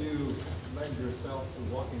that you lend yourself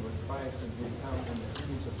to walking with Christ and become in the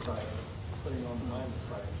image of Christ, putting on the mind of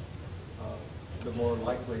Christ, the more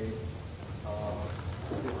likely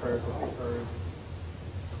your prayers will be heard.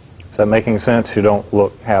 Is that making sense? You don't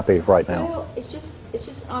look happy right now. Well, it's just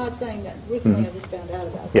an odd thing that recently I just found out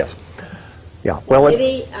about. Yes. Yeah. Well,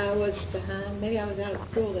 maybe I was behind. Maybe I was out of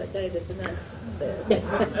school that day that the nuns did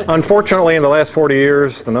this. Unfortunately, in the last 40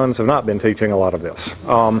 years, the nuns have not been teaching a lot of this.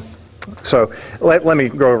 So let me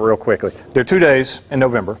go over real quickly. There are 2 days in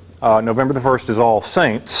November. November the 1st is All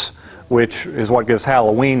Saints, which is what gives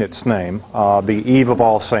Halloween its name. The Eve of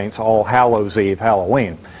All Saints, All Hallows Eve,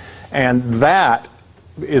 Halloween. And that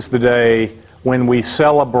is the day when we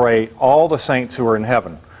celebrate all the saints who are in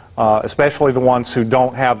heaven, especially the ones who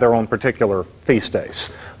don't have their own particular feast days.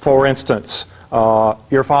 For instance,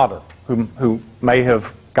 your father, who may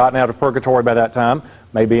have gotten out of purgatory by that time,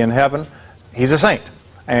 may be in heaven. He's a saint,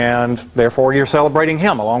 and therefore you're celebrating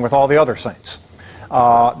him along with all the other saints.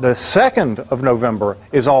 The 2nd of November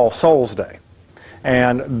is All Souls Day,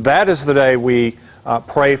 and that is the day we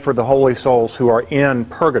pray for the holy souls who are in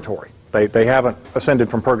purgatory. They haven't ascended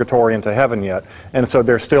from purgatory into heaven yet, and so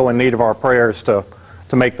they're still in need of our prayers to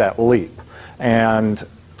make that leap. And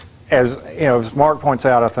as you know, as Mark points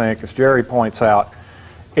out, I think, as Jerry points out,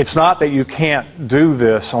 it's not that you can't do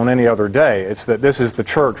this on any other day. It's that this is the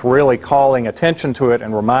church really calling attention to it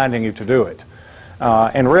and reminding you to do it.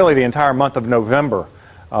 And really the entire month of November,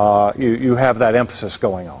 you have that emphasis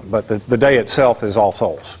going on. But the day itself is All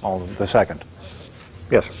Souls on the 2nd.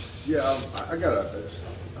 Yes, sir. Yeah,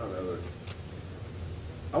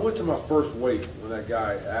 I went to my first wake when that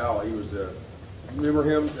guy, Al, he was remember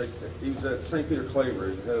him? He was at St. Peter Claver,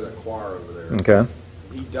 he was the head of that choir over there. Okay.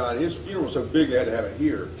 He died. His funeral was so big they had to have it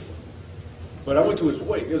here. But I went to his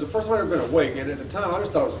wake. It was the first time I'd ever been awake, and at the time I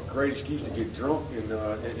just thought it was a great excuse to get drunk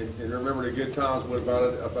and remember the good times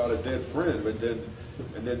about a dead friend.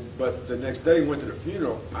 But the next day went to the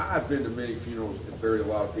funeral. I've been to many funerals and buried a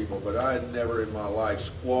lot of people, but I had never in my life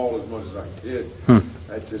squalled as much as I did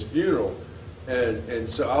at this funeral. And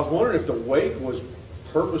so I was wondering if the wake was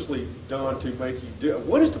purposely done to make you do.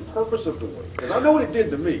 What is the purpose of the wake? Because I know what it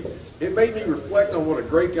did to me. It made me reflect on what a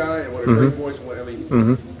great guy and what a great voice was. I mean,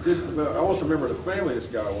 I also remember the family this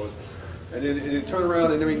guy was. And then turn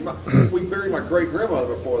around and I mean, we buried my great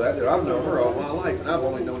grandmother before that. I've known her all my life, and I've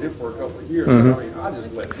only known him for a couple of years. I mean, I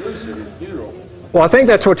just let loose at his funeral. Well, I think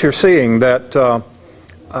that's what you're seeing, that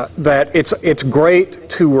it's great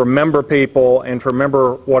to remember people and to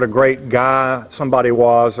remember what a great guy somebody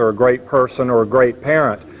was, or a great person, or a great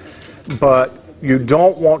parent. But you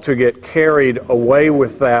don't want to get carried away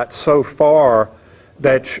with that so far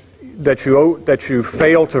that you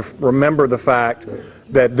fail to remember the fact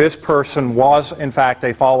that this person was, in fact,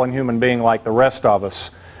 a fallen human being like the rest of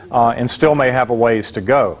us, and still may have a ways to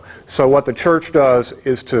go. So what the church does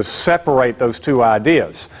is to separate those two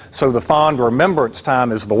ideas. So the fond remembrance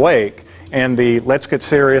time is the wake, and the let's get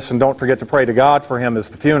serious and don't forget to pray to God for him is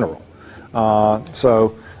the funeral.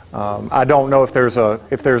 I don't know if there's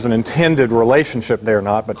an intended relationship there or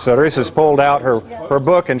not, but Teresa's pulled out her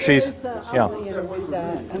book, and she's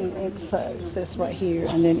and it says right here,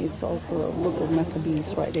 and then it's also a book of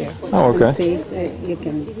Maccabees right there. Oh, okay. See, you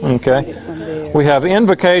can okay. read it from there. We have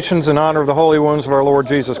invocations in honor of the holy wounds of our Lord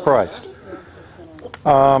Jesus Christ.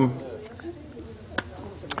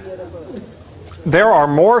 There are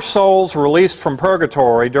more souls released from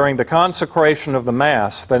purgatory during the consecration of the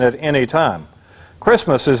Mass than at any time.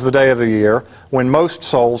 Christmas is the day of the year when most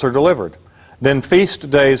souls are delivered. Then feast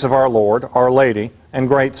days of our Lord, Our Lady, and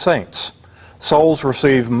great saints. Souls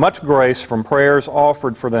receive much grace from prayers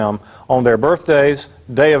offered for them on their birthdays,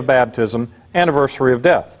 day of baptism, anniversary of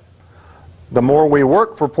death. The more we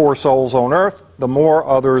work for poor souls on earth, the more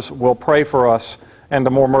others will pray for us, and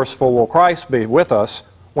the more merciful will Christ be with us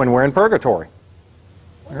when we're in purgatory.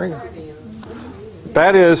 There you go.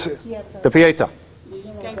 That is the Pietà.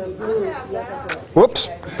 Whoops,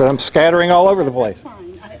 I'm scattering all over the place.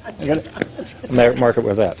 I got to mark it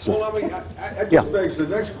with that. So. Well, I mean, I just begs the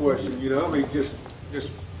next question, you know, I mean, just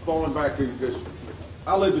falling back to this,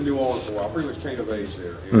 I lived in New Orleans for a while, pretty much came of age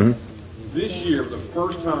there. And this year, for the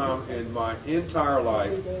first time in my entire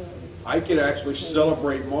life, I could actually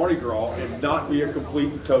celebrate Mardi Gras and not be a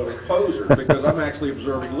complete and total poser because I'm actually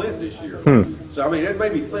observing Lent this year. So, I mean, it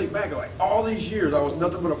made me think back, like, all these years I was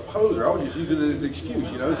nothing but a poser. I was just using it as an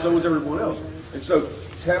excuse, you know, and so was everyone else. And so,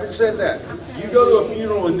 having said that, you go to a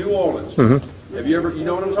funeral in New Orleans, have you ever, you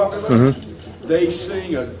know what I'm talking about? They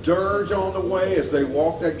sing a dirge on the way as they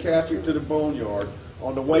walk that casket to the boneyard.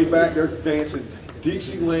 On the way back, they're dancing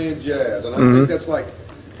Dixieland jazz. And I think that's like,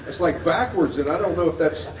 it's like backwards, and I don't know if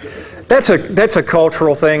that's a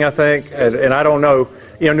cultural thing, I think, and I don't know.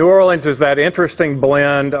 You know, New Orleans is that interesting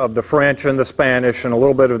blend of the French and the Spanish and a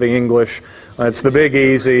little bit of the English. It's the Big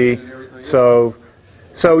Easy. So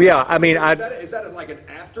yeah, I mean, is that like an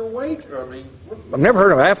after wake? Or, I mean, I've never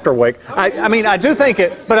heard of after wake. I mean, I do think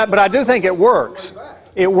it, but I do think it works.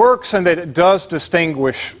 It works in that it does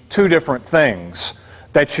distinguish two different things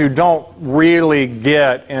that you don't really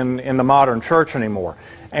get in the modern church anymore.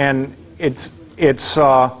 And it's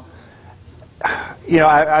you know,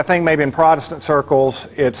 I think maybe in Protestant circles,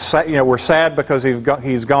 it's, you know, we're sad because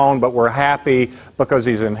he's gone, but we're happy because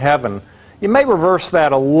he's in heaven. You may reverse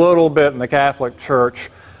that a little bit in the Catholic Church,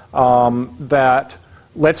 that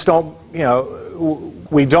we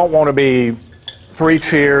don't want to be 3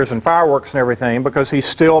 cheers and fireworks and everything because he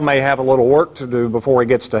still may have a little work to do before he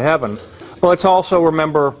gets to heaven. But let's also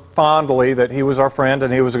remember fondly that he was our friend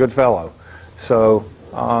and he was a good fellow. So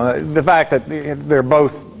the fact that they're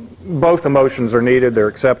both emotions are needed, they're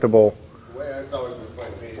acceptable. The way it's always been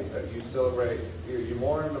explained to me is that you celebrate, you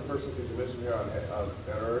mourn the person who's missing here on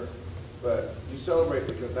earth, but you celebrate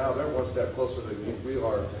because now they're one step closer than we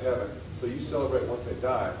are to heaven. So you celebrate once they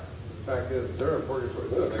die. The fact is, they're in purgatory.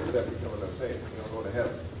 They're the next step becoming the same, going to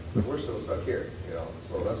heaven. But we're still stuck here, you know.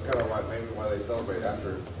 So that's kind of maybe why they celebrate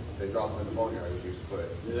after they drop them in the boneyard, as you used to put it.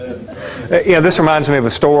 Yeah, this reminds me of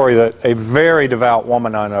a story that a very devout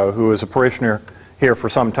woman I know who was a parishioner here for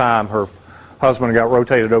some time. Her husband got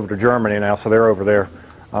rotated over to Germany now, so they're over there.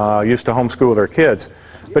 Used to homeschool their kids.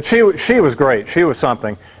 But she was great. She was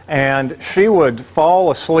something. And she would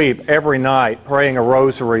fall asleep every night praying a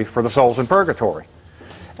rosary for the souls in purgatory.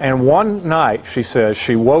 And one night, she says,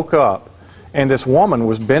 she woke up and this woman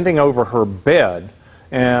was bending over her bed,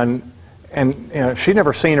 and you know, she'd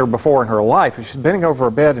never seen her before in her life. She's bending over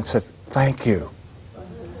her bed and said, "Thank you,"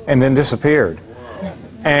 and then disappeared.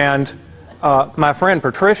 And my friend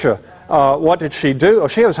Patricia, what did she do? Oh,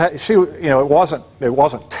 she you know, it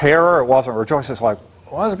wasn't terror, it wasn't rejoicing. It's like,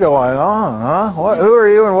 what's going on, huh? Who are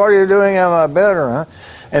you and what are you doing in my bedroom, huh?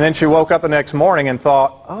 And then she woke up the next morning and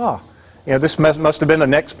thought, oh, you know, this must have been the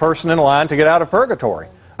next person in line to get out of purgatory.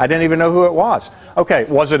 I didn't even know who it was. Okay,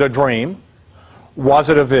 was it a dream? Was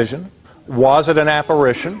it a vision? Was it an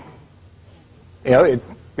apparition? You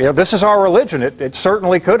know, this is our religion. It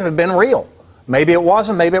certainly could have been real. Maybe it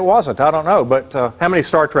wasn't, maybe it wasn't. I don't know. But how many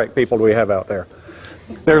Star Trek people do we have out there?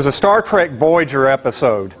 There's a Star Trek Voyager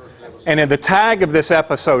episode. And in the tag of this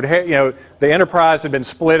episode, you know, the Enterprise had been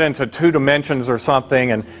split into 2 dimensions or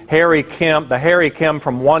something, and the Harry Kim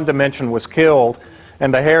from one dimension was killed,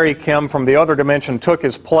 and the Harry Kim from the other dimension took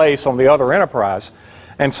his place on the other Enterprise.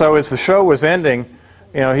 And so as the show was ending,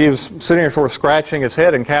 you know, he was sitting there sort of scratching his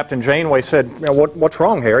head, and Captain Janeway said, you know, what's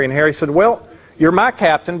wrong, Harry? And Harry said, well, you're my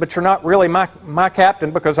captain, but you're not really my captain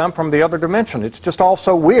because I'm from the other dimension. It's just all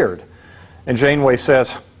so weird. And Janeway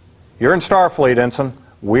says, you're in Starfleet, Ensign.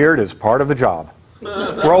 Weird is part of the job.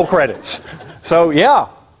 Roll credits. So, yeah,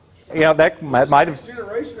 Yeah, that might have.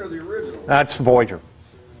 Generation or the original? That's Voyager.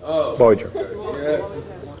 Oh. Voyager. Okay.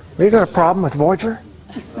 You got a problem with Voyager?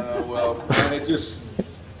 Well, it just,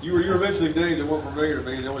 you were mentioning names that weren't familiar to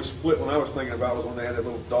me. The only split one I was thinking about was when they had that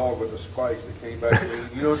little dog with the spikes that came back to me.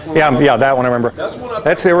 You know which one? Yeah, that one I remember.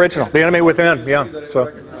 That's the original. The Enemy Within. Yeah.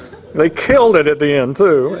 So they killed it at the end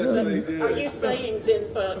too. Yes, they did. Are you saying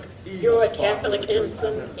then, Buck, you're a Catholic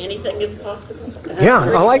ensign, anything is possible? Yeah,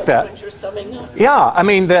 I like that. What you're summing up? Yeah, I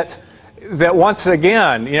mean that once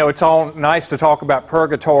again, it's all nice to talk about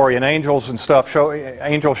purgatory and angels and stuff,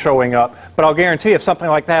 angels showing up, but I'll guarantee if something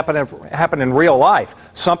like that happened in real life,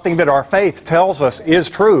 something that our faith tells us is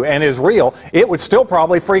true and is real, it would still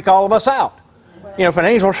probably freak all of us out. If an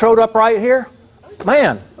angel showed up right here,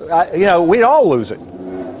 man, we'd all lose it.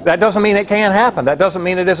 That doesn't mean it can't happen. That doesn't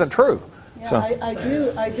mean it isn't true. Yeah, So.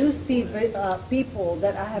 I do see people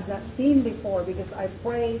that I have not seen before because I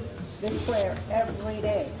pray this prayer every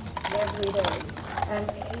day. And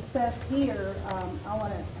it says here, I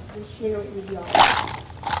want to share it with y'all.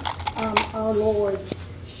 Our Lord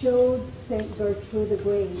showed St. Gertrude the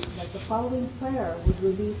Great that the following prayer would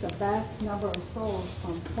release a vast number of souls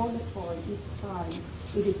from purgatory each time.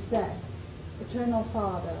 It is said, Eternal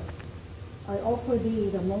Father, I offer thee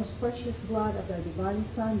the most precious blood of thy divine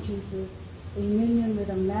Son, Jesus, in union with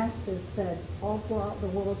the masses said all throughout the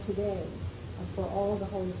world today, and for all the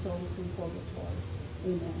holy souls in purgatory.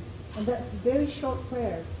 Amen. And that's a very short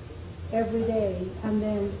prayer every day. And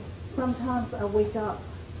then sometimes I wake up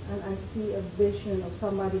and I see a vision of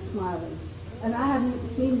somebody smiling. And I haven't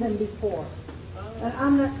seen them before. And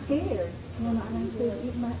I'm not scared. And I say,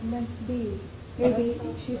 it must be. Maybe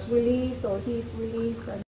she's released or he's released.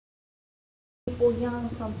 And people young,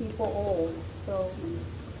 some people old. So.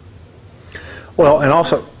 Well, and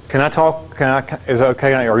also, can I talk? Is it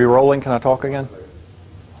okay? Are you rolling? Can I talk again?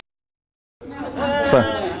 So,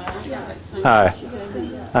 hi,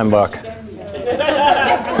 I'm Buck.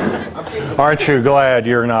 Aren't you glad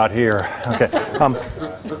you're not here? Okay.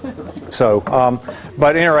 But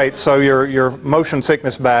at any rate, so your motion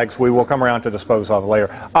sickness bags we will come around to dispose of later.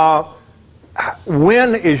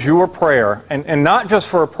 When is your prayer, and not just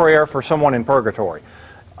for a prayer for someone in purgatory,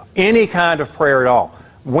 any kind of prayer at all,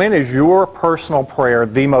 when is your personal prayer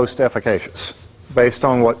the most efficacious, based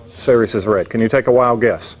on what Ceres has read? Can you take a wild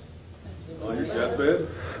guess? On your deathbed?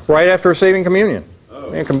 Right after receiving communion.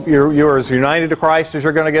 Oh. You're as united to Christ as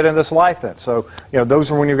you're going to get in this life then. So,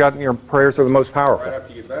 those are when you've got your prayers are the most powerful. Right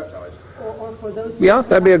after you get baptized. Or for those who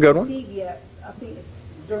that'd be a good one. Yet, I think it's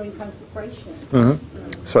during consecration.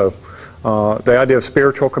 Mm-hmm. So, the idea of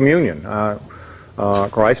spiritual communion.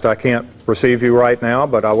 Christ, I can't receive you right now,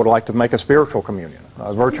 but I would like to make a spiritual communion,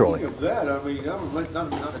 virtually. Speaking of that, I mean,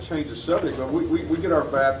 not to change the subject, but we get our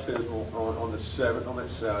baptism on the 7th, on that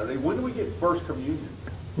Saturday. When do we get First Communion?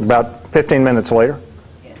 About 15 minutes later.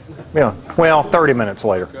 Yeah. Well, 30 minutes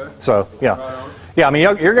later. Okay. So, yeah. Right. Yeah, I mean,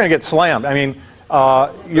 you're going to get slammed. I mean,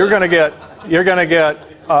 you're going to get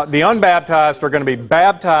the unbaptized are going to be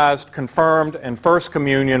baptized, confirmed, and First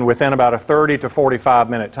Communion within about a 30 to 45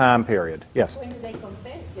 minute time period. Yes? When do they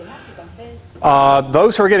confess? They have to confess.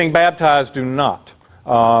 Those who are getting baptized do not.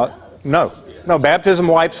 No, baptism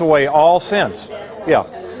wipes away all sins. Yeah.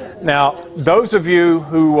 Now, those of you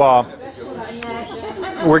who...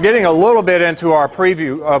 we're getting a little bit into our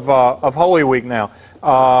preview of Holy Week now.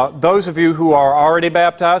 Those of you who are already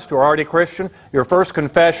baptized, who are already Christian, your first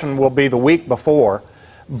confession will be the week before.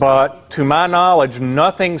 But to my knowledge,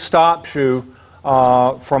 nothing stops you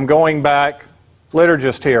from going back.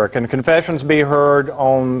 Liturgist here, can confessions be heard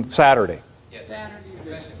on Saturday? Yes. Saturday.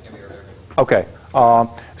 Confessions can be heard. Okay.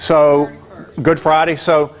 So, Good Friday.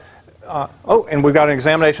 So, and we've got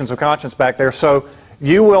examinations of conscience back there. So,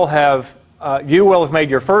 you will have made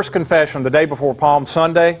your first confession the day before Palm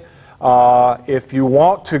Sunday. If you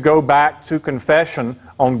want to go back to confession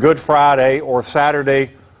on Good Friday or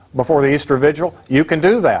Saturday before the Easter Vigil, you can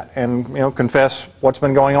do that and confess what's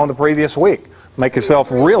been going on the previous week. Make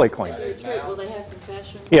yourself really clean. Will they have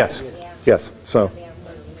confession? Yes. Yes. So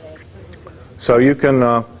you can.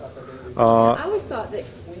 I always thought that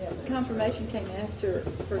confirmation came after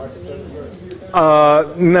First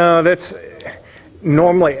Communion. No, that's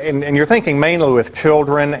normally, and you're thinking mainly with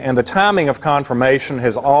children, and the timing of confirmation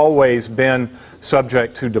has always been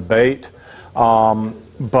subject to debate.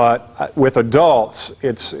 But with adults,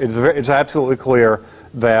 it's absolutely clear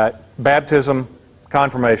that baptism,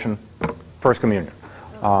 confirmation, First Communion.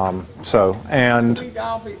 We'd all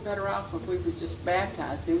be better off if we were just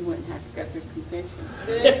baptized. Then we wouldn't have to go through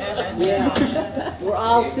confession. Yeah. We're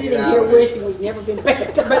all sitting here wishing we'd never been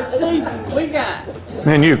baptized. But see, we got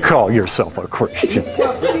And you call yourself a Christian.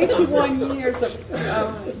 Well, 51 years of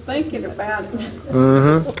thinking about it.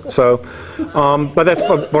 Mm-hmm. So,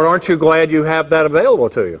 but aren't you glad you have that available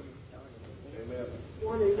to you?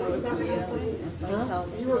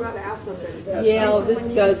 You were about to ask something. Yeah, well, this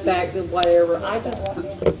goes back to whatever.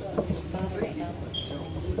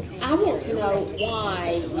 I want to know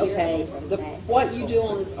why, okay, what you do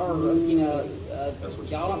on this earth, you know,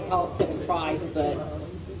 y'all don't call it accepting Christ, but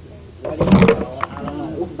what do you call it? I don't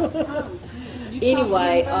know.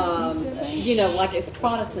 Anyway, you know, like it's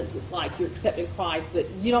Protestants, it's like you're accepting Christ, but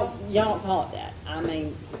y'all don't call it that. I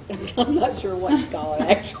mean, I'm not sure what you call it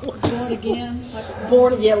actually. Born again?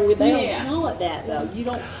 Yeah, well, they don't call it that though. You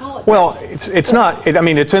don't call it. Well, it's not. I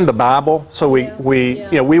mean, it's in the Bible, so we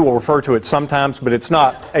will refer to it sometimes, but it's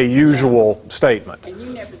not a usual statement. And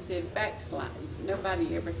you never said backslide.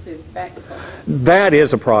 Nobody ever says backslide. That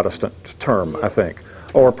is a Protestant term, I think,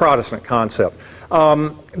 or a Protestant concept.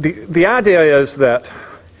 The idea is that,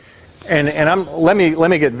 and let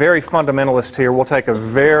me get very fundamentalist here. We'll take a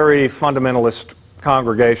very fundamentalist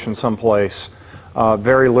congregation someplace,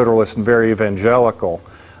 very literalist and very evangelical.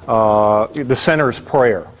 The sinner's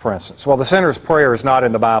prayer, for instance. Well, the sinner's prayer is not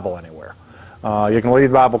in the Bible anywhere. You can read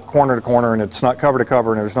the Bible corner to corner, and it's not cover to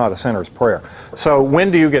cover, and there's not a sinner's prayer. So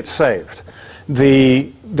when do you get saved?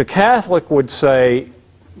 The Catholic would say,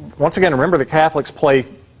 once again, remember the Catholics play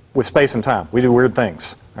with space and time. We do weird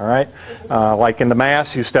things, all right? Like in the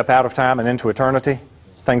Mass, you step out of time and into eternity,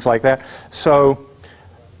 things like that. So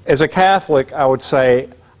as a Catholic, I would say,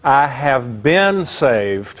 I have been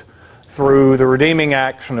saved through the redeeming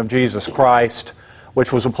action of Jesus Christ,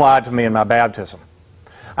 which was applied to me in my baptism.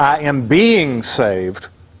 I am being saved,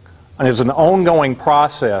 and it's an ongoing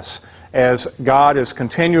process as God is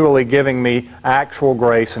continually giving me actual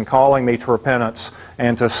grace and calling me to repentance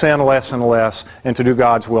and to sin less and less and to do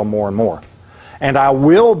God's will more and more. And I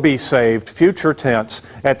will be saved, future tense,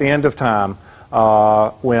 at the end of time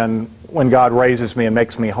when God raises me and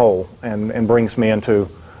makes me whole and brings me into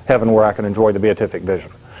heaven where I can enjoy the beatific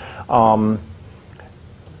vision.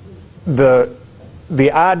 The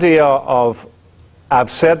idea of I've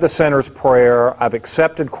said the sinner's prayer, I've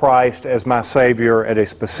accepted Christ as my Savior at a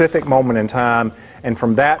specific moment in time, and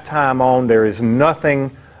from that time on there is nothing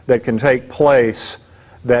that can take place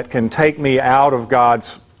that can take me out of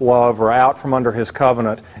God's love or out from under His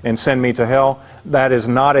covenant and send me to hell. That is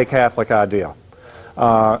not a Catholic idea.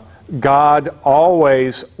 God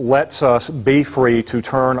always lets us be free to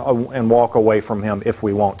turn and walk away from Him if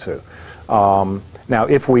we want to. Now,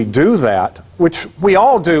 if we do that, which we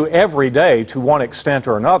all do every day to one extent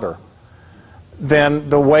or another, then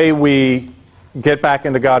the way we get back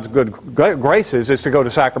into God's good graces is to go to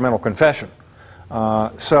sacramental confession.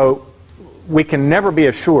 So we can never be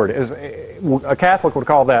assured. A Catholic would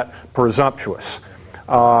call that presumptuous.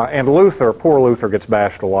 And Luther, poor Luther gets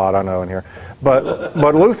bashed a lot, I know in here, but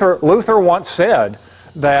Luther once said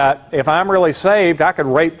that if I'm really saved, I could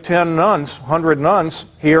rape 10 nuns, 100 nuns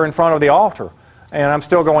here in front of the altar, and I'm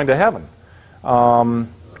still going to heaven.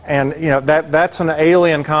 And you know that's an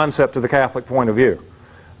alien concept to the Catholic point of view.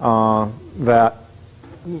 That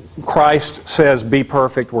Christ says, "Be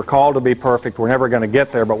perfect." We're called to be perfect. We're never going to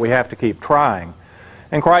get there, but we have to keep trying.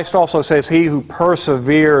 And Christ also says, "He who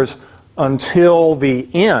perseveres until the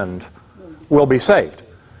end will be saved."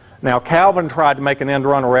 Now, Calvin tried to make an end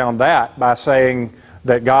run around that by saying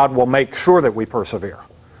that God will make sure that we persevere.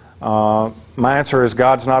 My answer is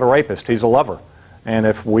God's not a rapist; He's a lover. And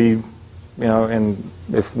if we,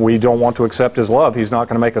 if we don't want to accept His love, He's not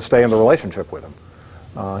going to make us stay in the relationship with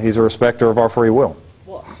Him. He's a respecter of our free will.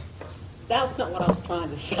 Well, that's not what I was trying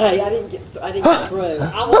to say. I didn't get through.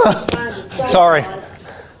 I wasn't trying to say. Sorry.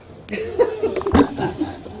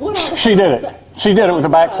 She did it. She did it with the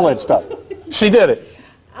backslid stuff. She did it.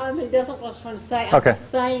 I mean, that's not what I was trying to say. I'm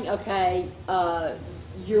just saying, okay,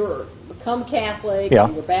 you're become Catholic,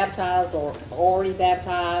 and you're baptized or already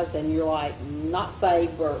baptized, and you're like not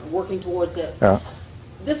saved but working towards it. Yeah.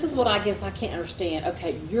 This is what I guess I can't understand.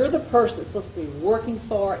 Okay, you're the person that's supposed to be working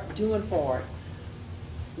for it, doing for it.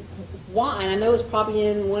 Why? And I know it's probably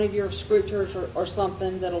in one of your scriptures or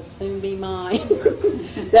something that'll soon be mine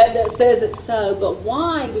that says it's so. But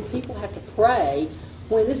why do people have to pray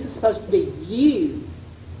when this is supposed to be you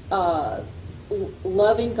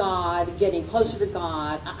loving God, getting closer to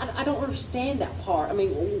God? I don't understand that part. I mean,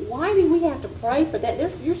 why do we have to pray for that?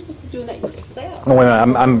 You're supposed to be doing that yourself. Wait a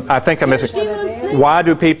minute, I think I'm missing. Why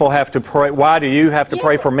do people have to pray? Why do you have to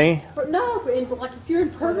pray for me? Like if you're in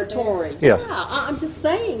purgatory. Yes. Yeah, I'm just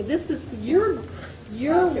saying, this is your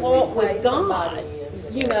walk with God.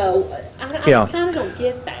 You know, I kind of don't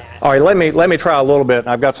get that. All right, let me try a little bit.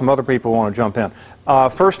 I've got some other people who want to jump in.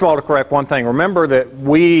 First of all, to correct one thing, remember that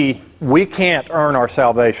we can't earn our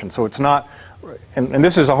salvation. So it's not, and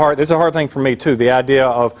this is a hard thing for me too. The idea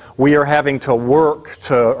of we are having to work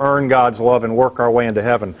to earn God's love and work our way into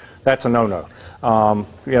heaven. That's a no-no.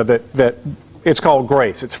 That it's called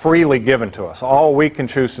grace. It's freely given to us. All we can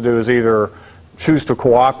choose to do is either choose to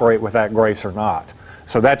cooperate with that grace or not.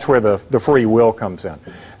 So that's where the free will comes in.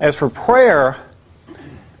 As for prayer,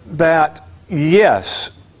 that,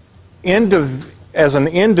 yes, as an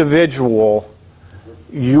individual,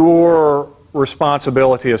 your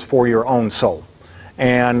responsibility is for your own soul.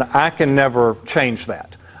 And I can never change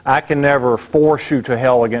that. I can never force you to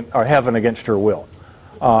heaven against your will.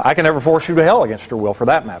 I can never force you to hell against your will, for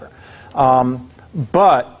that matter.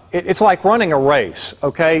 But it's like running a race,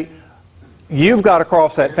 okay? You've got to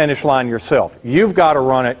cross that finish line yourself. You've got to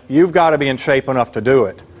run it. You've got to be in shape enough to do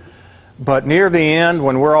it. But near the end,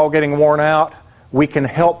 when we're all getting worn out, we can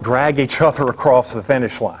help drag each other across the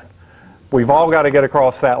finish line. We've all got to get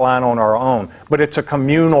across that line on our own. But it's a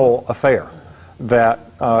communal affair.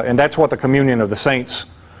 And that's what the communion of the saints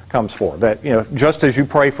comes for. That, just as you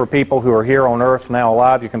pray for people who are here on earth now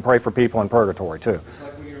alive, you can pray for people in purgatory too. It's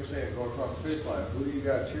like when you were saying, go across the finish line. Who do you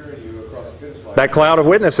got cheering you across the finish line? That cloud of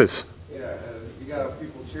witnesses. Yeah, and you got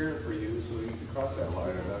people cheering for you so you can cross that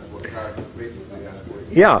line, and that's what God basically has for you.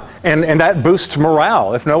 Yeah, and that boosts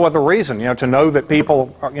morale, if no other reason, to know that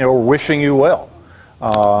people are wishing you well.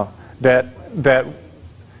 That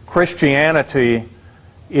Christianity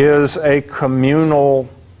is a communal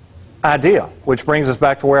idea, which brings us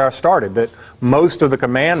back to where I started, that most of the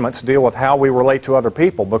commandments deal with how we relate to other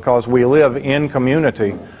people because we live in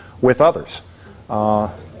community with others.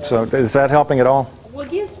 So is that helping at all? Well,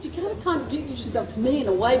 yes, but you kind of contradict yourself to me in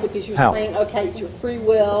a way because you're How? saying, okay, it's your free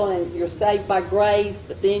will and you're saved by grace,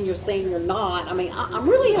 but then you're saying you're not. I mean, I'm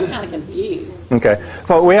kind of confused. Okay.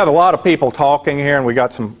 Well, we have a lot of people talking here, and we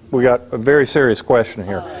got a very serious question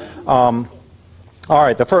here. All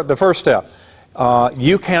right, the first step.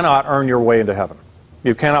 You cannot earn your way into heaven.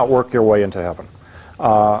 You cannot work your way into heaven.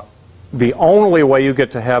 The only way you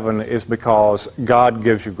get to heaven is because God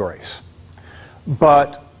gives you grace.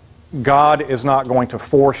 But God is not going to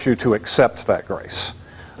force you to accept that grace.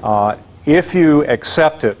 If you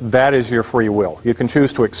accept it, that is your free will. You can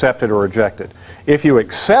choose to accept it or reject it. If you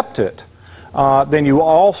accept it, then you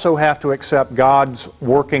also have to accept God's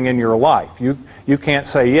working in your life. You can't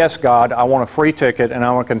say, yes, God, I want a free ticket and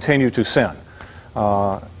I want to continue to sin.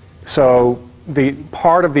 So the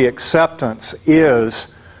part of the acceptance is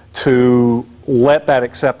to let that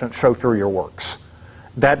acceptance show through your works.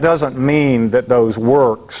 That doesn't mean that those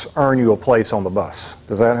works earn you a place on the bus.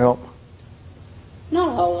 Does that help?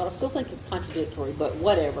 No, I still think it's contradictory, but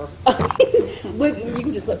whatever. You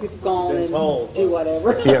can just let people go on and do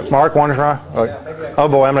whatever. Yeah, Mark, want to try? Oh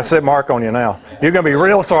boy, I'm going to sit Mark on you now. You're going to be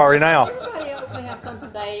real sorry now. Everybody else may have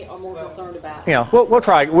something they are more concerned about. Yeah, we'll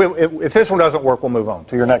try. If this one doesn't work, we'll move on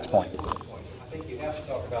to your next point. I think you have to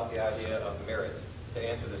talk about the idea of merit to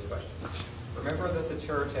answer this question. Remember that the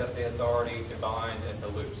church has the authority to bind and to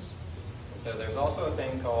loose. And so there's also a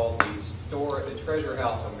thing called the treasure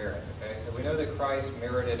house of merit. Okay, so we know that Christ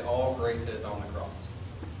merited all graces on the cross.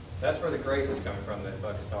 So that's where the grace is coming from that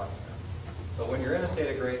Buck is talking about. But when you're in a state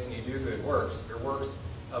of grace and you do good works, your works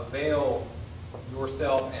avail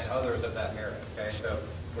yourself and others of that merit. Okay, so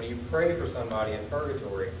when you pray for somebody in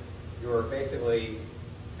purgatory, you're basically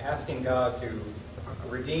asking God to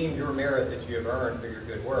redeem your merit that you have earned through your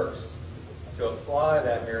good works, to apply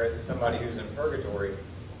that merit to somebody who's in purgatory.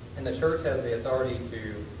 And the church has the authority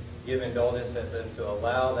to give indulgences and to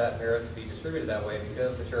allow that merit to be distributed that way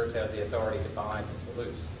because the church has the authority to bind and to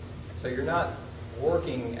loose. So you're not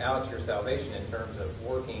working out your salvation in terms of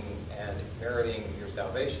working and meriting your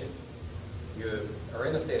salvation. You are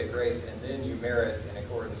in a state of grace and then you merit in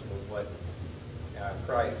accordance with what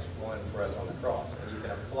Christ won for us on the cross. And you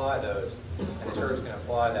can apply those, and the church can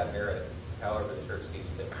apply that merit however the church sees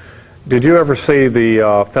fit. Did you ever see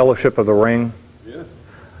the Fellowship of the Ring? Yeah.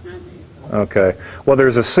 Okay. Well,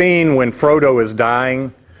 there's a scene when Frodo is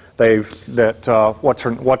dying. What's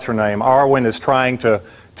her name? Arwen is trying to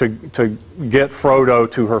get Frodo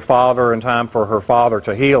to her father in time for her father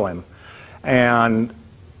to heal him, and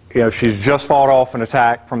she's just fought off an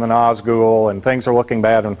attack from the Nazgul, and things are looking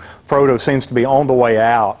bad. And Frodo seems to be on the way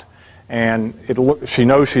out, and she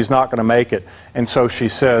knows she's not going to make it, and so she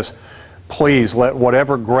says, "Please let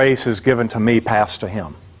whatever grace is given to me pass to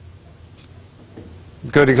him."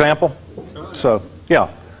 Good example. So yeah,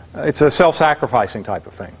 it's a self-sacrificing type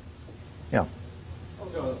of thing. Yeah. I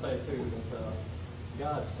was going to say too that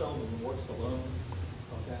God seldom works alone.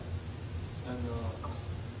 Okay, and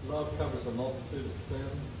love covers a multitude of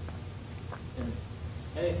sins. And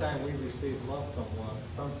anytime we receive love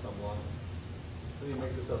from someone, let me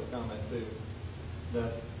make this other comment too,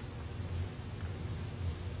 that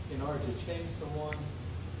in order to change someone,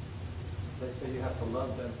 they say you have to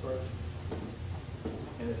love them first.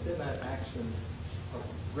 And it's in that action of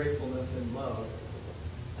gratefulness and love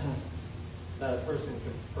that a person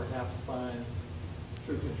can perhaps find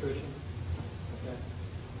true contrition. Okay?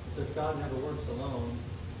 It says God never works alone,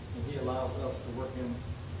 and He allows us to work in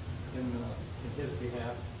His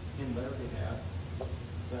behalf, in their behalf.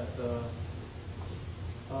 That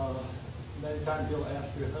many times you'll ask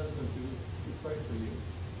your husband to pray for you,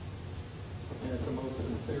 and it's the most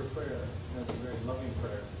sincere prayer, and it's a very loving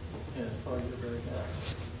prayer, and it's for your very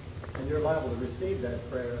best. And you're liable to receive that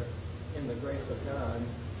prayer in the grace of God,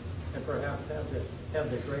 and perhaps have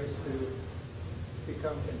the grace to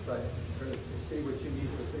become contrite, or to see what you need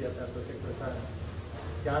to see at that particular time.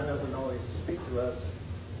 God doesn't always speak to us,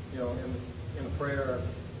 in prayer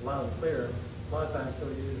loud and clear. A lot of times He'll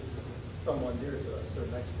use someone dear to us or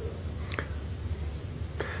next to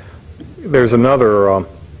us. There's another,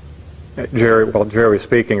 Jerry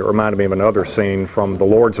speaking, it reminded me of another scene from The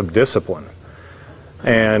Lords of Discipline.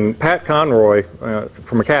 And Pat Conroy,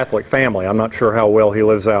 from a Catholic family, I'm not sure how well he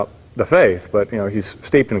lives out the faith, but he's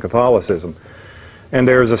steeped in Catholicism. And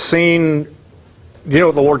there's a scene. Do you know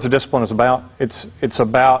what The Lords of Discipline is about? It's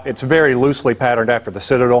very loosely patterned after the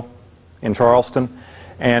Citadel in Charleston,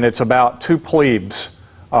 and it's about two plebes,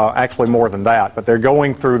 actually more than that, but they're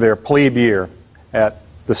going through their plebe year at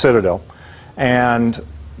the Citadel, and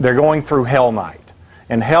they're going through Hell Night.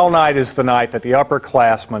 And Hell Night is the night that the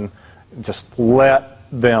upperclassmen just let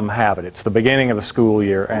them have it. It's the beginning of the school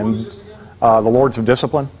year, and The Lords of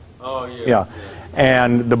Discipline. Oh, yeah. Yeah.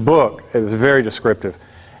 And the book is very descriptive.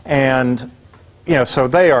 And, so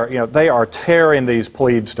they are tearing these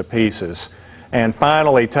plebes to pieces, and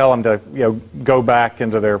finally tell them to, go back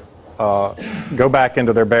into their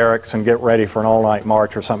barracks and get ready for an all-night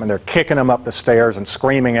march or something. They're kicking them up the stairs and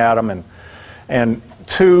screaming at them, and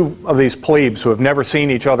two of these plebes who have never seen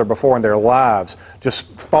each other before in their lives just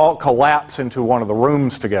collapse into one of the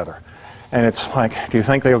rooms together. And it's like, do you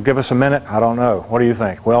think they'll give us a minute? I don't know. What do you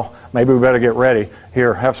think? Well, maybe we better get ready.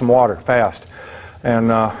 Here, have some water, fast. And,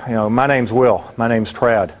 my name's Will. My name's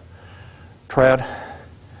Trad. Trad,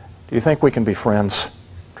 do you think we can be friends?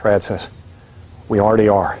 Trad says, we already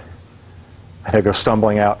are. And they go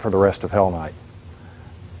stumbling out for the rest of Hell Night.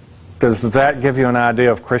 Does that give you an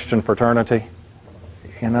idea of Christian fraternity?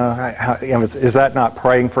 Is that not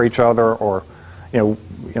praying for each other, or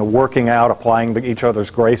working out, applying each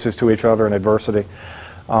other's graces to each other in adversity?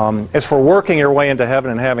 As for working your way into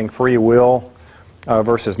heaven and having free will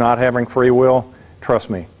versus not having free will,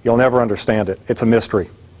 trust me, you'll never understand it. It's a mystery.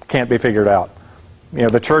 Can't be figured out.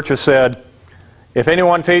 The church has said, if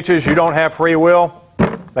anyone teaches you don't have free will,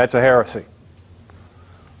 that's a heresy.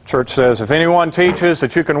 Church says, if anyone teaches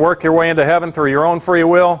that you can work your way into heaven through your own free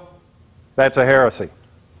will, that's a heresy.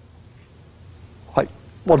 Like,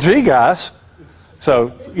 well, gee, guys.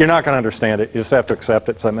 So you're not going to understand it. You just have to accept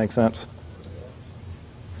it. Does that make sense?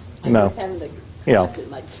 No. Yeah.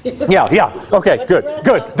 Yeah. Okay,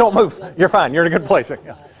 good. Don't move. You're fine. You're in a good place.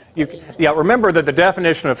 Yeah. Remember that the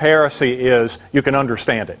definition of heresy is you can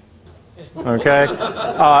understand it. Okay?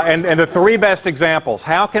 And the three best examples.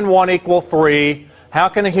 How can one equal three? How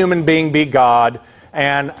can a human being be God?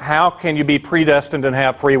 And how can you be predestined and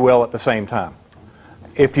have free will at the same time?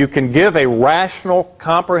 If you can give a rational,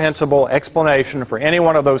 comprehensible explanation for any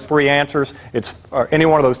one of those three answers, or any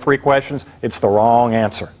one of those three questions, it's the wrong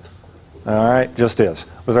answer. All right? Just is.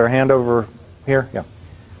 Was there a hand over here? Yeah.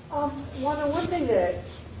 One thing that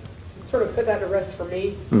sort of put that to rest for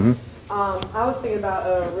me, I was thinking about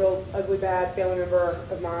a real ugly, bad family member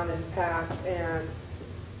of mine in the past, and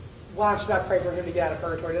why should I pray for him to get out of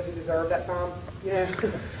purgatory? Does he deserve that time?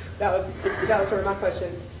 That was sort of my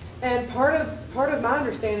question. And part of my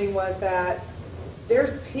understanding was that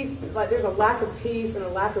there's peace, like there's a lack of peace and a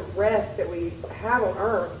lack of rest that we have on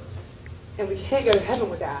earth, and we can't go to heaven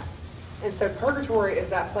with that. And so purgatory is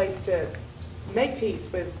that place to make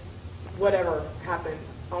peace with whatever happened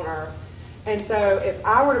on earth. And so if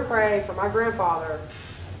I were to pray for my grandfather,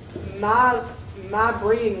 my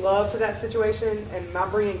bringing love to that situation and my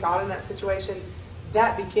bringing God in that situation,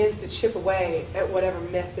 that begins to chip away at whatever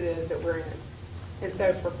mess it is that we're in. And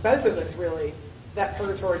so for both of us, really, that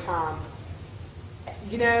purgatory time,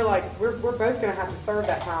 we're both going to have to serve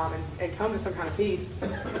that time and come to some kind of peace.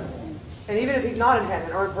 And even if he's not in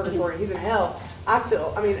heaven or in purgatory, he's in hell, I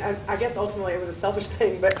guess ultimately it was a selfish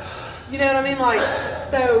thing, but you know what I mean?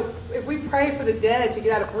 So if we pray for the dead to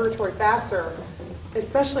get out of purgatory faster,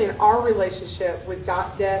 especially in our relationship with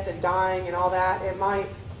death and dying and all that, it might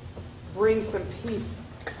bring some peace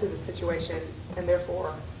to the situation, and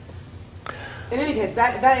therefore, in any case,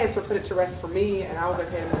 that answer put it to rest for me, and I was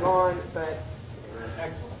okay to move on. But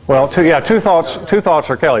well, two thoughts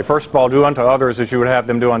for Kelly. First of all, do unto others as you would have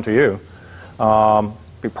them do unto you.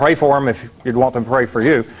 Pray for them if you'd want them to pray for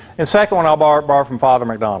you. And second one, I'll borrow from Father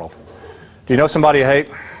McDonald. Do you know somebody you hate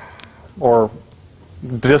or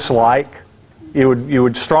dislike? You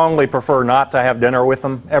would strongly prefer not to have dinner with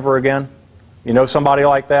them ever again? You know somebody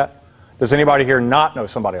like that? Does anybody here not know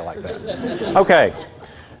somebody like that? Okay.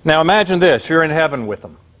 Now imagine this. You're in heaven with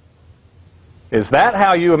them. Is that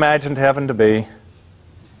how you imagined heaven to be?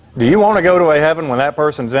 Do you want to go to a heaven when that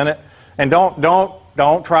person's in it? And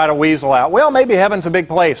don't try to weasel out, well, maybe heaven's a big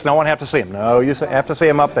place. No one have to see him. No, you have to see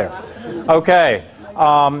him up there. Okay.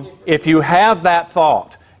 If you have that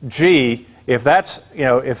thought, gee, if that's,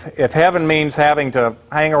 if heaven means having to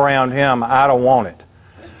hang around him, I don't want it.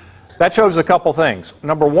 That shows a couple things.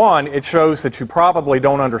 Number one, it shows that you probably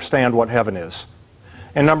don't understand what heaven is.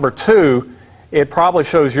 And number two, it probably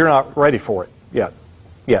shows you're not ready for it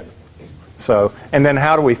yet. So, and then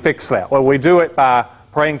how do we fix that? Well, we do it by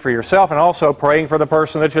praying for yourself and also praying for the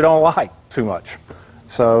person that you don't like too much.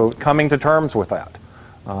 So, coming to terms with that.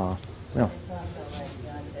 Yeah. It's also like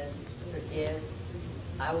God says, forgive.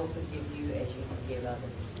 I will forgive you as you forgive others.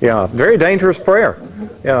 Yeah, very dangerous prayer.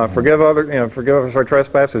 Yeah, forgive us our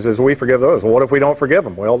trespasses as we forgive those. Well, what if we don't forgive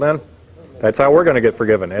them? Well, then, that's how we're going to get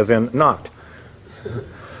forgiven, as in not.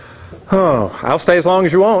 Oh, I'll stay as long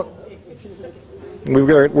as you want.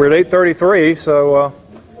 We're at 8:33, so.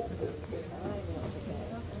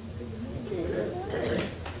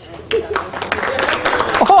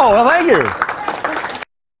 Oh, well, thank you.